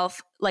myself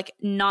like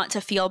not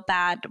to feel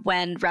bad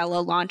when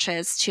Rella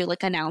launches to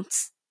like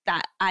announce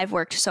that I've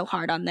worked so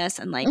hard on this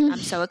and like I'm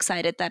so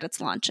excited that it's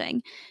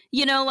launching.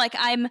 Like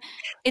I'm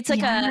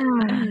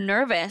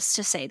nervous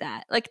to say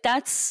that. Like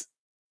that's,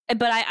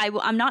 but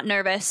I'm not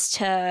nervous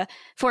to,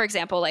 for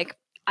example, like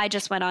I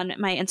just went on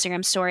my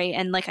Instagram story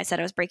and like I said,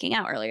 I was breaking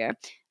out earlier.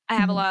 I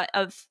have a lot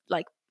of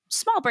like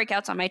small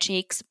breakouts on my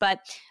cheeks, but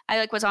I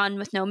like was on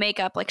with no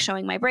makeup, like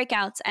showing my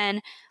breakouts.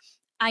 And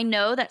I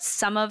know that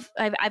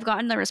I've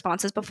gotten the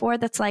responses before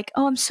that's like,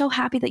 oh, I'm so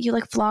happy that you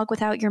like vlog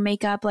without your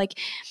makeup. Like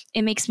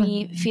it makes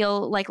me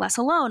feel like less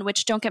alone,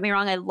 which don't get me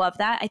wrong. I love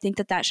that. I think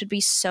that should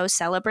be so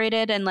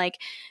celebrated and like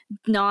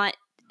not,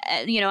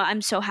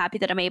 I'm so happy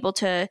that I'm able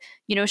to,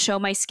 show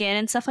my skin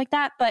and stuff like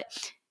that. But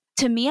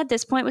to me at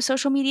this point with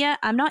social media,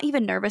 I'm not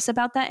even nervous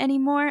about that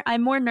anymore.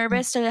 I'm more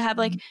nervous to have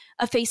like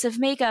a face of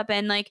makeup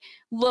and like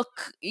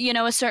look,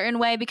 a certain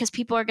way because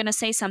people are going to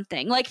say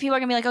something. Like people are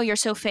going to be like, oh, you're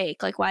so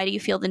fake. Like, why do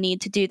you feel the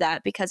need to do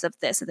that because of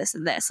this and this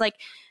and this? Like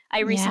I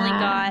recently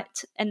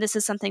got, and this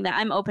is something that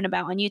I'm open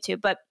about on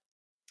YouTube, but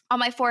on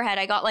my forehead,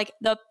 I got like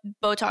the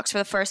Botox for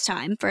the first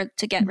time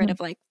to get rid of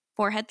like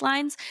forehead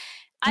lines.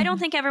 I don't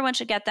think everyone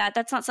should get that.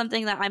 That's not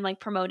something that I'm like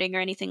promoting or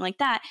anything like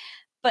that.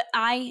 But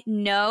I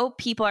know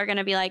people are going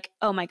to be like,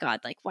 oh my God,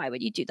 like, why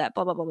would you do that?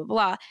 Blah, blah, blah, blah,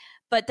 blah.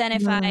 But then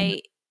if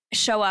I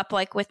show up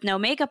like with no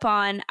makeup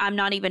on, I'm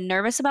not even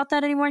nervous about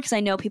that anymore because I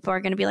know people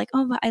are going to be like,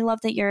 oh, but I love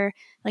that you're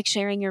like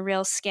sharing your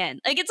real skin.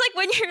 Like, it's like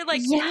when you're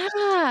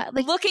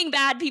like, looking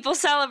bad, people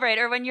celebrate.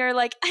 Or when you're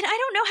like, I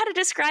don't know how to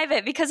describe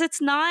it because it's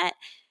not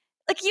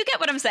like, you get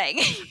what I'm saying.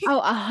 Oh,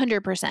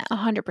 100%,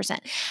 100%.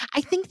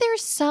 I think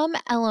there's some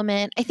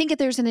element, I think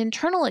there's an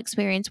internal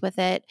experience with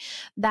it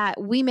that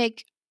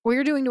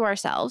we're doing to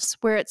ourselves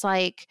where it's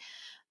like,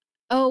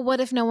 oh,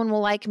 what if no one will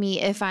like me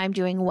if I'm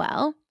doing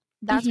well?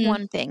 That's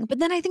one thing. But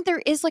then I think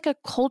there is like a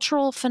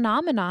cultural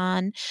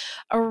phenomenon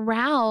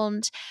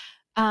around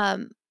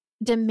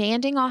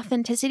demanding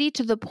authenticity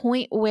to the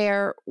point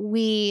where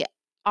we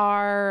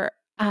are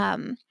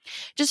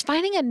just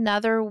finding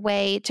another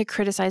way to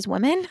criticize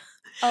women.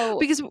 Oh,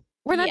 because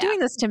we're not doing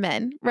this to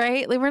men,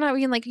 right? Like we're not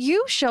being like,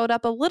 you showed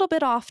up a little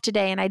bit off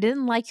today and I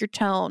didn't like your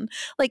tone.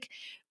 Like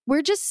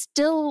we're just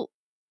still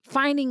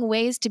finding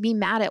ways to be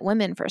mad at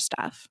women for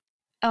stuff.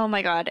 Oh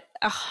my God,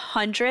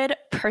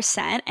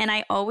 100%. And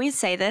I always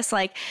say this,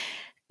 like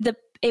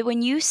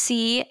when you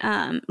see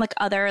like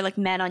other like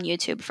men on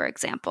YouTube, for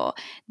example,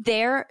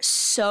 they're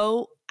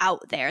so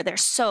out there. They're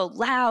so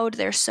loud.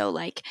 They're so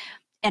like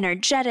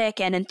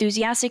energetic and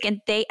enthusiastic, and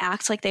they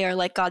act like they are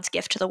like God's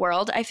gift to the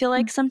world, I feel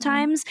like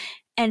sometimes.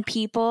 And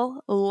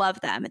people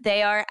love them.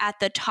 They are at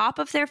the top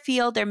of their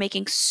field. They're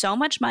making so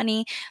much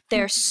money.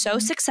 They're so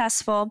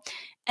successful.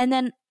 And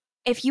then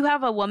if you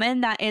have a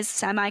woman that is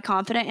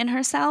semi-confident in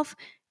herself,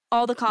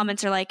 all the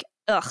comments are like,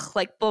 ugh,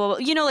 like, blah,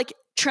 blah, blah, like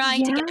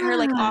trying to get her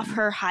like off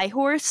her high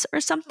horse or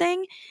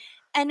something.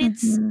 And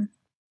it's,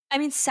 I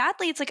mean,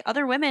 sadly, it's like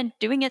other women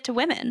doing it to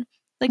women.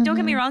 Like, don't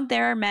get me wrong,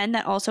 there are men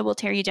that also will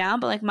tear you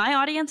down, but like my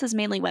audience is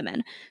mainly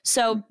women.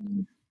 So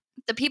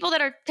the people that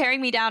are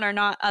tearing me down are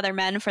not other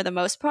men for the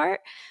most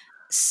part.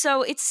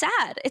 So it's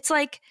sad. It's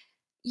like,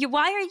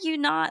 why are you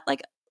not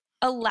like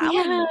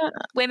allowing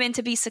women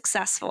to be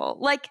successful?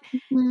 Like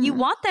you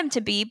want them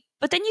to be,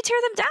 but then you tear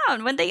them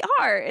down when they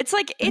are. It's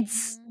like,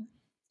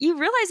 you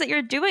realize that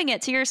you're doing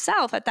it to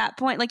yourself at that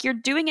point. Like you're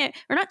doing it,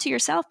 or not to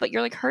yourself, but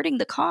you're like hurting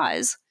the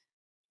cause.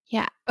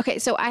 Yeah. Okay.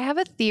 So I have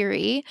a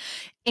theory,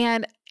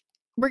 and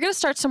we're going to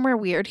start somewhere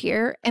weird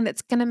here, and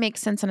it's going to make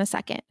sense in a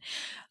second.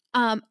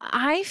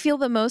 I feel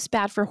the most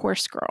bad for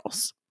horse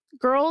girls.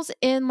 girls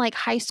in like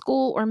high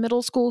school or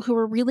middle school who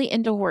are really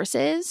into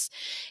horses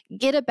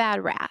get a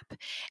bad rap.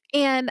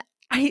 And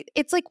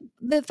it's like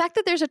the fact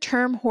that there's a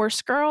term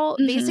horse girl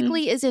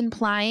basically is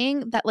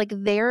implying that like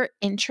their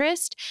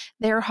interest,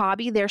 their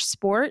hobby, their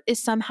sport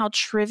is somehow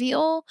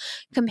trivial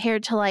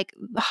compared to like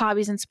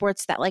hobbies and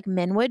sports that like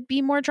men would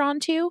be more drawn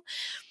to.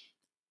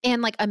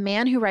 And like a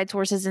man who rides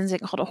horses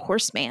isn't called a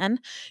horseman,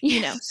 you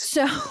know?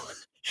 So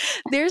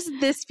there's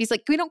this piece,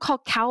 like we don't call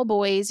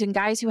cowboys and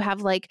guys who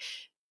have like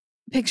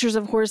pictures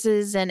of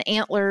horses and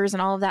antlers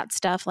and all of that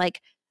stuff,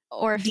 like,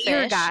 or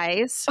deer fish.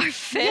 guys. Or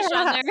fish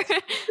on their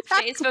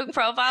Facebook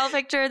profile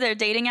picture, their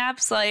dating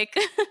apps, like.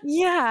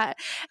 Yeah.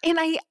 And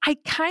I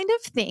kind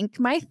of think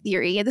my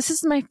theory, and this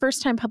is my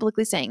first time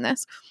publicly saying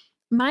this,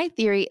 my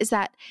theory is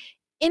that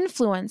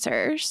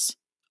influencers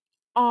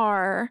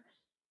are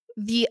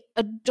the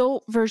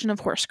adult version of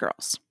horse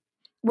girls,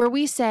 where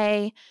we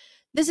say,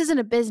 this isn't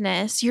a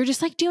business. You're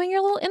just like doing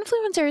your little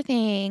influencer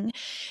thing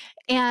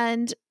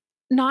and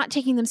not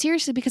taking them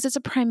seriously because it's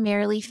a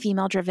primarily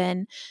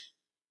female-driven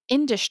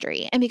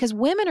industry. And because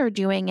women are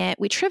doing it,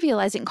 we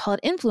trivialize it and call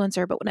it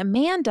influencer. But when a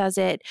man does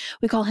it,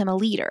 we call him a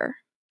leader.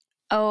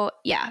 Oh,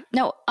 yeah.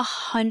 No,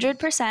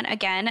 100%.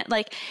 Again,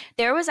 like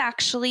there was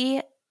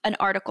actually an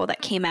article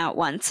that came out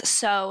once.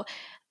 So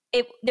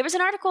there was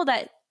an article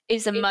that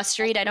is a must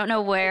read. I don't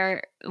know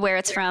where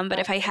it's from, but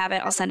if I have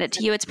it, I'll send it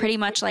to you. It's pretty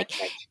much like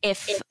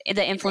if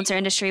the influencer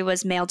industry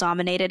was male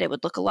dominated, it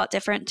would look a lot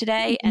different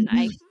today. And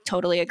I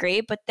totally agree.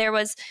 But there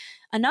was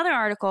another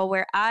article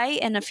where I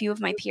and a few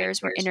of my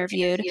peers were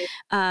interviewed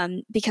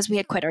because we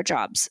had quit our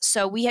jobs.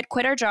 So we had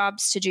quit our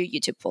jobs to do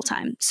YouTube full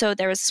time. So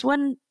there was this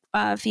one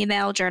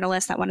female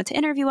journalist that wanted to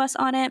interview us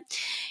on it.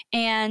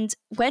 And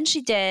when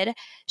she did,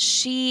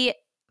 she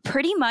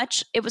pretty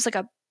much, it was like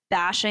a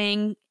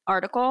bashing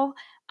article.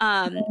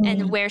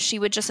 And where she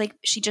would just like,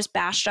 she just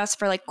bashed us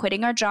for like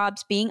quitting our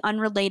jobs, being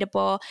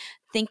unrelatable,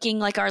 thinking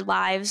like our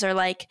lives are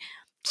like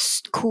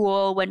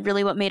cool when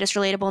really what made us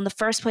relatable in the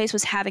first place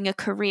was having a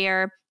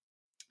career.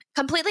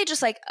 Completely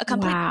just like a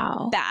complete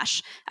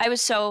bash. I was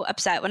so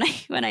upset when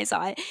I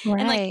saw it. Right.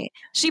 And like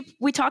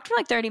we talked for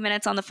like 30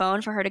 minutes on the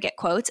phone for her to get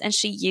quotes, and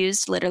she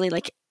used literally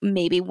like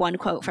maybe one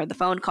quote for the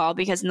phone call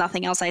because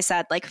nothing else I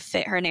said like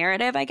fit her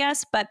narrative, I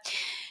guess. But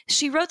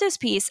she wrote this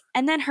piece,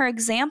 and then her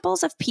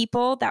examples of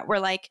people that were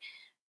like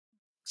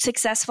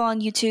successful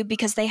on YouTube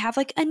because they have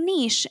like a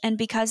niche and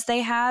because they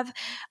have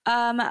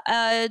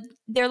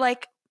they're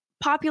like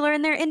popular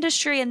in their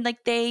industry and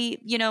like they,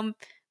 you know,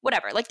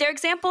 whatever. Like they're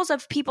examples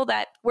of people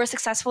that were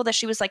successful that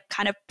she was like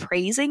kind of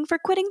praising for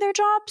quitting their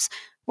jobs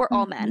were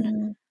all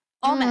men.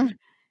 All men.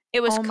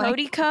 It was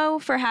Cody Ko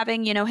for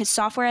having, you know, his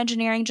software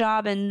engineering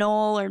job and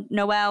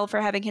Noel for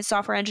having his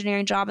software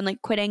engineering job and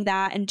like quitting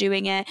that and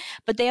doing it.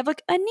 But they have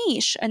like a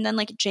niche. And then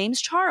like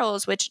James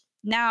Charles, which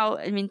now,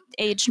 I mean,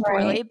 aged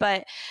poorly,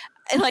 but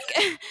like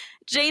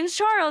James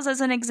Charles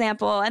as an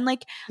example, and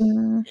like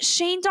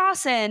Shane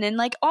Dawson and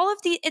like all of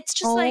the, it's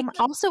just like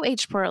also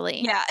aged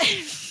poorly. Yeah.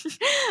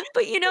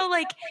 But you know,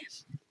 like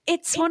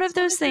it's one of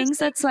those things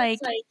that's like,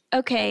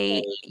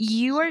 okay,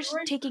 you are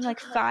taking like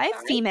 5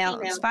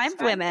 females,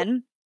 5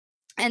 women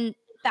and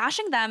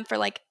bashing them for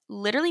like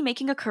literally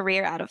making a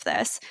career out of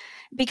this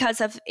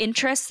because of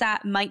interests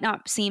that might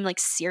not seem like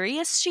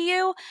serious to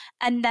you,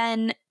 and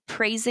then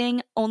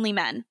praising only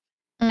men.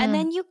 And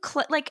then you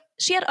like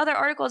she had other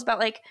articles about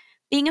like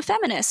being a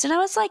feminist, and I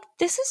was like,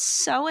 this is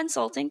so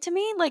insulting to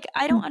me. Like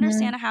I don't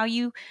understand how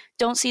you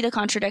don't see the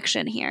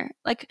contradiction here.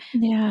 Like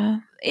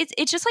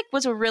it just like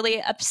was a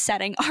really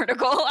upsetting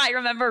article. I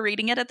remember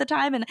reading it at the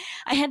time, and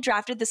I had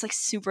drafted this like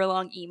super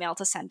long email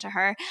to send to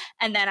her,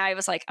 and then I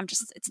was like,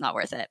 it's not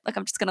worth it. Like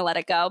I'm just gonna let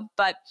it go.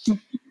 But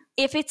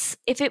if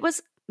it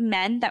was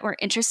men that were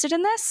interested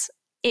in this,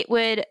 it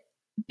would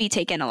be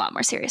taken a lot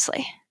more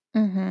seriously.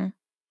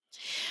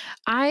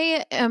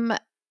 I am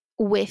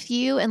with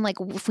you, and like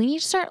if we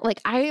need to start,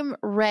 like I am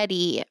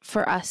ready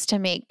for us to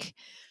make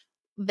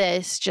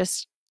this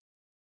just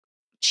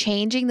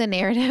changing the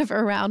narrative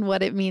around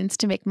what it means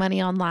to make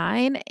money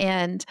online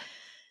and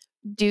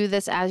do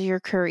this as your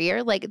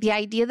career. Like the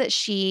idea that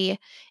she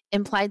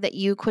implied that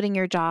you quitting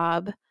your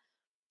job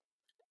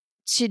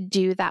to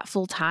do that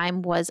full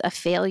time was a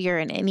failure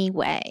in any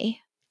way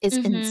is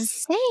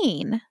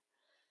insane.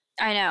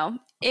 I know.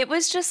 It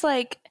was just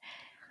like,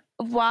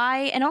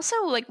 why? And also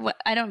like what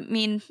I don't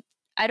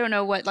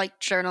know what like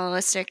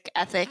journalistic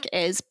ethic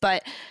is,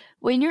 but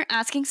when you're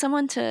asking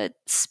someone to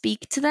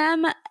speak to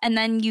them and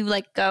then you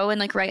like go and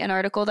like write an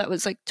article that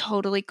was like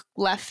totally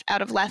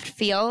out of left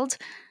field,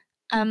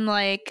 I'm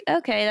like,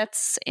 okay,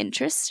 that's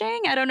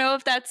interesting. I don't know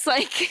if that's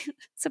like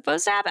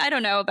supposed to happen. I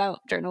don't know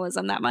about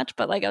journalism that much,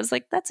 but like I was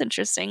like, that's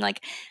interesting.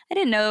 Like I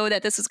didn't know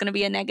that this was going to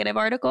be a negative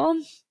article.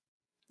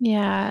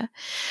 Yeah.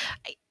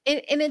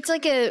 And it's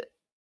like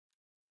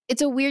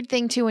it's a weird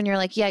thing too when you're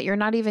like, yeah, you're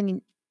not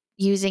even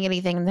using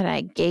anything that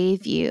I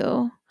gave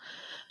you.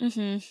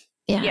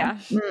 Yeah.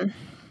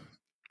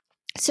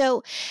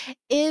 So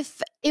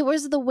if it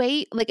was the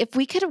way, like if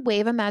we could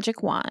wave a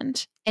magic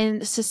wand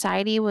and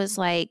society was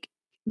like,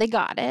 they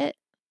got it.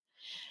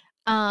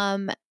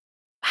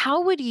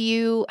 how would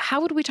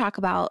we talk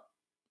about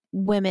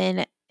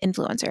women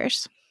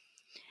influencers?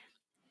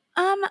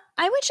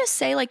 I would just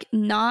say like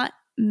not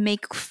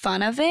make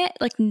fun of it,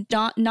 like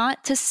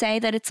not to say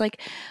that it's like,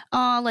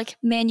 oh, like,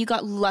 man, you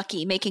got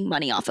lucky making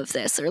money off of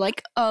this, or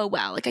like, oh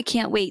wow, like I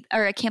can't wait,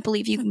 or I can't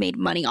believe you made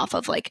money off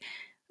of like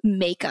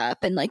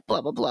makeup and like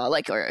blah blah blah,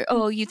 like, or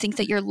oh, you think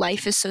that your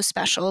life is so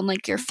special and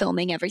like you're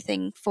filming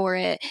everything for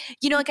it,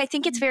 you know, like I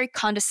think it's very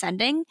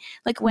condescending,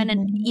 like when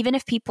even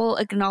if people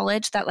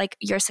acknowledge that like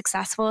you're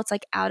successful, it's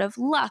like out of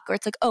luck, or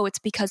it's like, oh, it's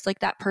because like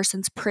that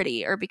person's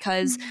pretty, or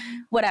because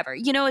whatever,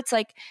 you know, it's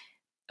like,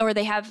 or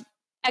they have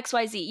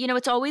XYZ, you know,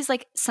 it's always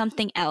like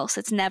something else.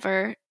 It's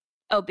never,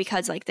 oh,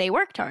 because like they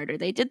worked hard or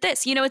they did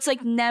this, you know, it's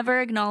like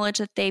never acknowledge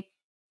that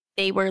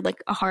they were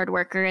like a hard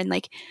worker and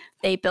like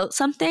they built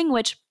something,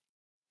 which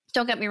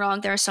don't get me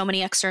wrong, there are so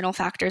many external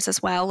factors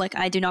as well. Like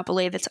I do not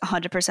believe it's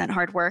 100%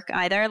 hard work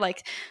either.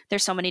 Like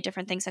there's so many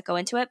different things that go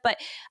into it, but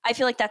I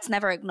feel like that's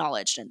never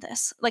acknowledged in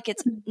this. Like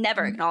it's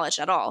never acknowledged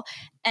at all.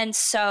 And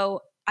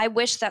so I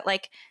wish that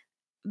like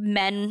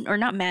men, or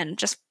not men,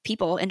 just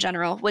people in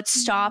general would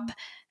stop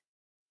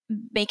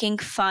making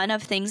fun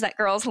of things that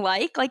girls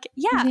like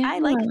I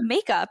like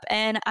makeup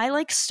and I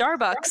like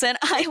Starbucks and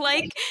I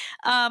like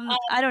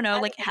I don't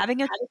know, like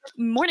having a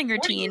morning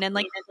routine and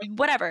like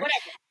whatever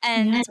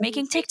and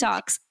making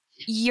TikToks.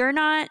 You're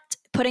not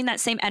putting that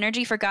same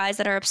energy for guys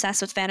that are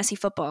obsessed with fantasy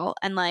football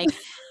and like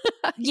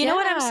you know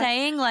what I'm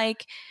saying,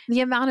 like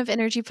the amount of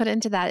energy put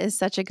into that is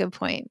such a good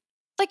point.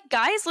 Like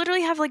guys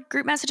literally have like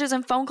group messages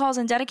and phone calls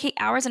and dedicate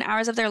hours and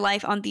hours of their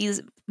life on these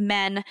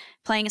men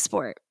playing a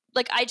sport.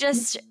 Like I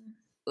just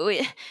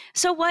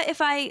so what if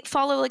I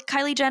follow like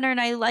Kylie Jenner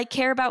and I like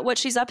care about what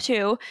she's up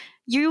to?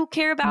 You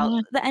care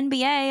about the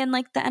NBA and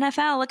like the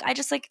NFL. Like I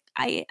just like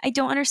I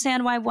don't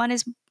understand why one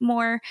is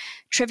more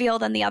trivial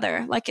than the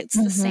other. Like it's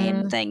the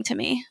same thing to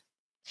me.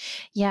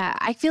 Yeah,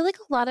 I feel like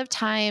a lot of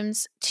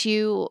times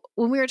too,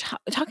 when we were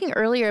talking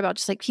earlier about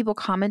just like people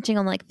commenting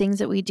on like things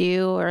that we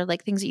do or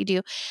like things that you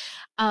do,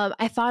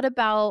 I thought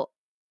about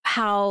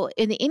how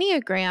in the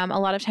Enneagram, a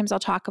lot of times I'll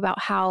talk about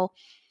how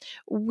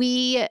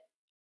we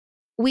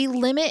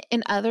limit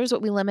in others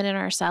what we limit in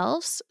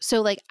ourselves.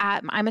 So like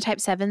I'm a type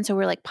 7, so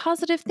we're like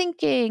positive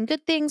thinking,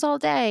 good things all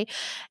day.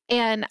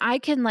 And I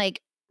can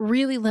like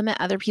really limit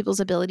other people's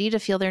ability to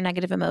feel their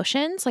negative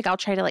emotions. Like I'll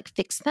try to like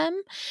fix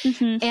them.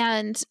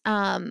 And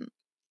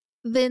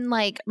then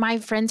like my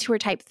friends who are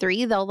type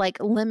 3, they'll like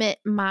limit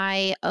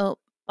my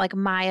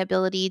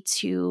ability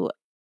to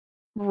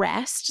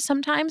rest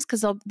sometimes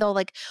because they'll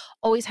like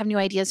always have new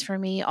ideas for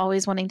me,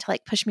 always wanting to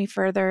like push me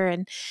further.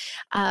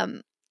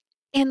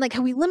 And like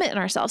how we limit in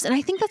ourselves. And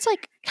I think that's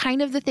like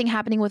kind of the thing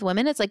happening with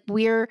women. It's like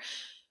we're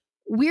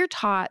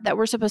taught that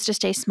we're supposed to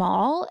stay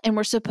small and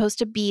we're supposed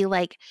to be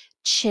like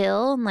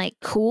chill and like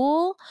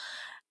cool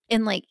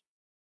and like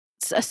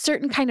a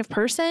certain kind of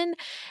person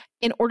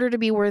in order to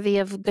be worthy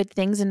of good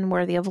things and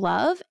worthy of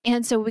love.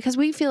 And so because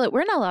we feel that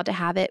we're not allowed to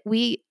have it,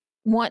 we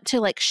want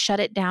to like shut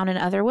it down in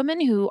other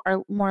women who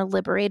are more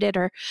liberated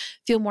or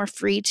feel more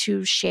free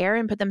to share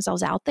and put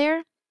themselves out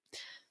there.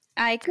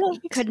 I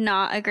could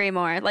not agree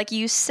more. Like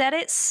you said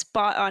it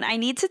spot on. I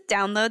need to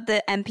download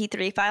the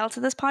MP3 file to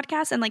this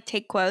podcast and like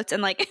take quotes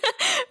and like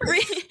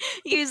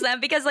use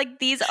them because like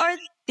these are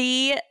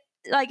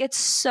like it's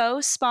so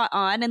spot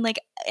on. And like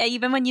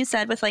even when you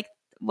said with like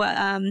what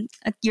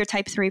your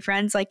type 3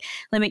 friends like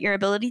limit your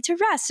ability to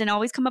rest and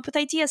always come up with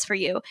ideas for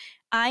you.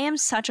 I am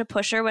such a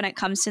pusher when it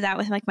comes to that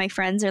with like my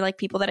friends or like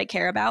people that I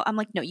care about. I'm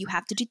like, no, you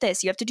have to do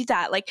this. You have to do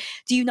that. Like,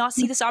 do you not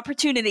see this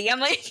opportunity? I'm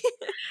like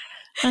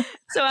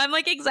so I'm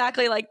like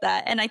exactly like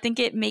that. And I think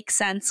it makes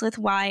sense with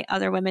why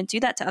other women do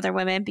that to other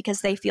women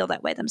because they feel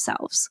that way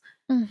themselves.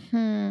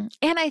 And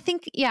I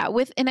think, I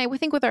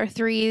think with our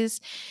 3s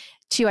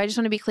too, I just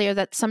want to be clear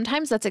that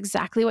sometimes that's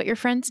exactly what your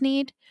friends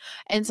need.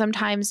 And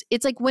sometimes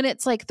it's like when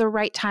it's like the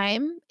right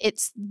time,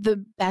 it's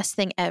the best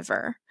thing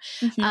ever.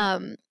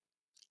 And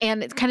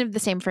it's kind of the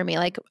same for me.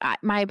 Like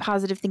my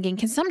positive thinking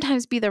can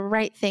sometimes be the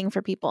right thing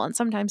for people. And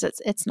sometimes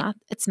it's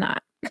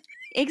not.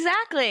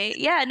 Exactly.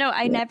 Yeah, no,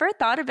 I never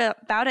thought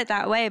about it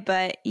that way,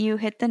 but you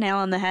hit the nail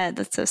on the head.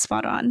 That's so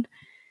spot on.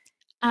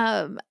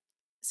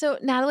 So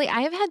Natalie,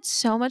 I have had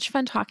so much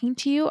fun talking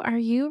to you. Are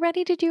you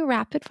ready to do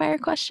rapid fire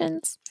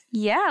questions?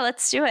 Yeah,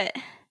 let's do it.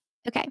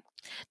 Okay.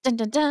 Dun,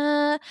 dun,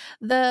 dun.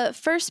 The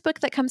first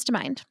book that comes to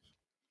mind.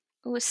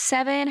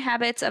 7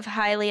 Habits of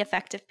Highly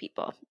Effective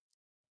People.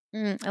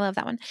 I love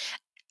that one.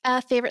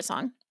 Favorite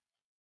song?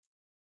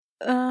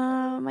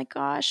 Oh my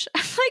gosh.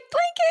 I'm like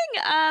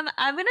blanking.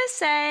 I'm going to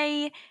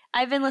say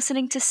I've been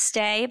listening to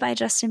Stay by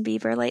Justin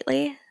Bieber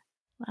lately.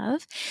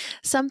 Love.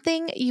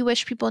 Something you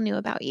wish people knew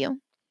about you?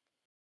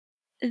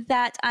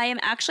 That I am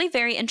actually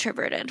very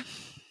introverted.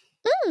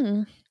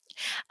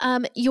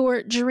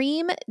 Your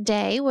dream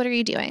day, what are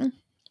you doing?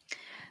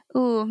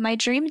 Ooh, my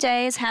dream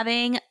day is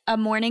having a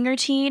morning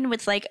routine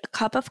with like a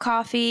cup of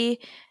coffee,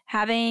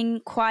 having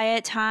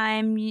quiet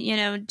time,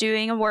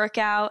 doing a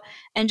workout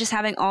and just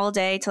having all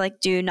day to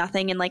like do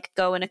nothing and like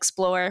go and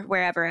explore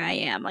wherever I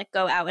am, like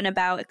go out and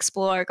about,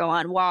 explore, go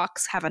on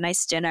walks, have a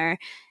nice dinner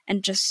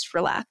and just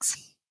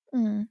relax.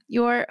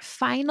 Your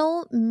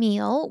final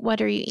meal,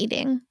 what are you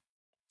eating?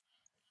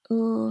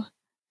 Ooh,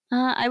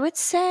 I would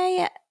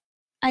say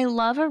I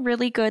love a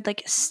really good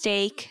like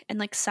steak and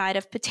like side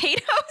of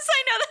potatoes.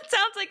 I know that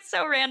sounds like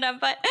so random,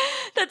 but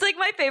that's like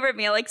my favorite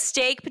meal, like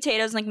steak,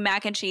 potatoes, and like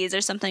mac and cheese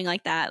or something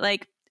like that.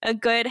 Like a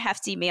good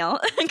hefty meal.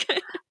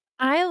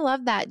 I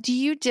love that. Do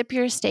you dip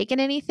your steak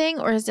in anything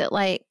or is it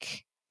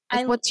like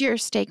what's your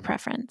steak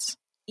preference?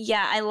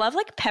 Yeah, I love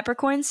like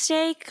peppercorn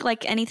steak,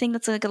 like anything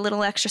that's like a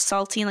little extra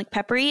salty and like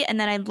peppery. And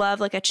then I love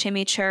like a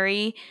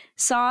chimichurri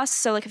sauce.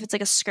 So like if it's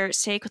like a skirt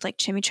steak with like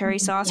chimichurri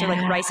sauce or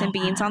like rice and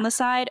beans on the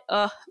side.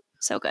 Oh,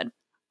 so good.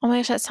 Oh my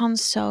gosh, that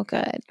sounds so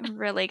good.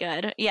 Really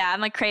good. Yeah,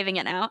 I'm like craving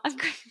it now.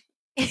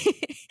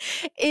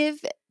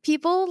 If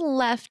people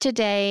left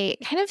today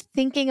kind of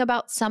thinking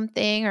about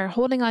something or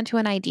holding on to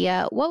an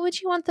idea, what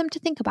would you want them to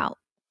think about?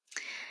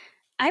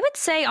 I would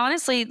say,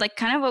 honestly, like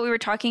kind of what we were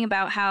talking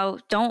about, how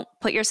don't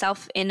put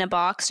yourself in a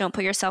box. Don't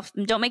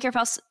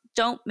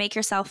make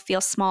yourself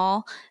feel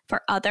small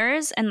for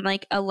others, and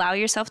like allow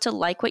yourself to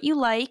like what you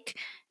like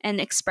and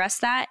express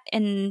that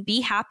and be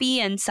happy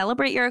and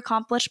celebrate your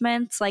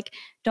accomplishments. Like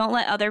don't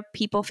let other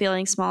people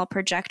feeling small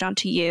project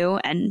onto you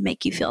and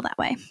make you feel that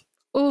way.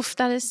 Oof,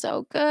 that is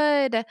so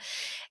good.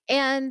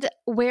 And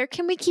where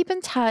can we keep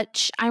in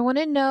touch? I want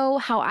to know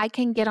how I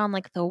can get on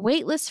like the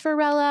wait list for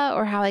Rella,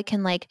 or how I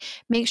can like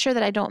make sure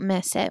that I don't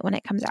miss it when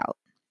it comes out.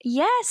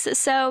 Yes.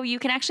 So you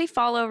can actually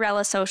follow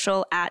Rella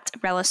Social at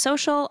Rella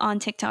Social on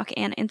TikTok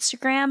and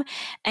Instagram.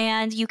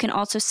 And you can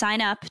also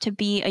sign up to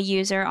be a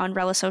user on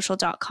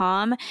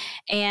RellaSocial.com.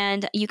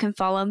 And you can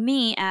follow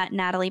me at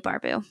Natalie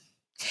Barbu.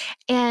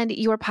 And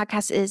your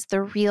podcast is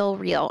The Real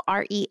Reel,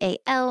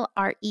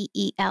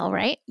 RealReeel,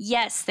 right?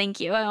 Yes, thank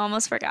you. I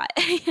almost forgot.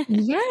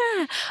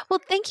 Yeah.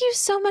 Well, thank you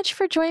so much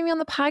for joining me on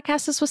the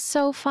podcast. This was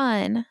so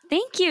fun.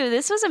 Thank you.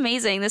 This was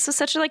amazing. This was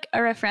such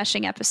a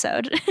refreshing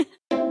episode.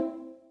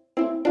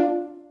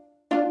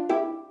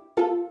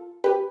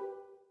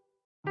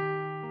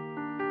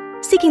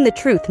 Seeking the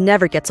truth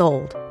never gets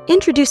old.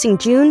 Introducing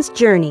June's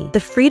Journey, the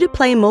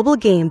free-to-play mobile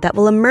game that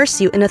will immerse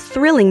you in a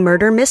thrilling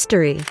murder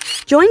mystery.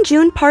 Join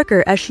June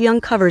Parker as she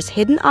uncovers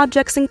hidden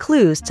objects and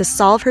clues to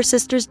solve her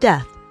sister's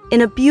death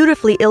in a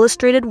beautifully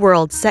illustrated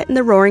world set in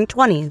the Roaring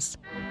 '20s.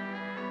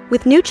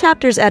 With new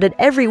chapters added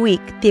every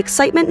week, the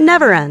excitement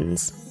never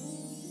ends.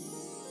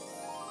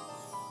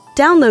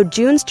 Download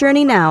June's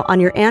Journey now on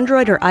your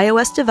Android or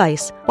iOS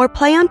device, or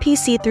play on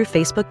PC through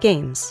Facebook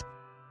Games.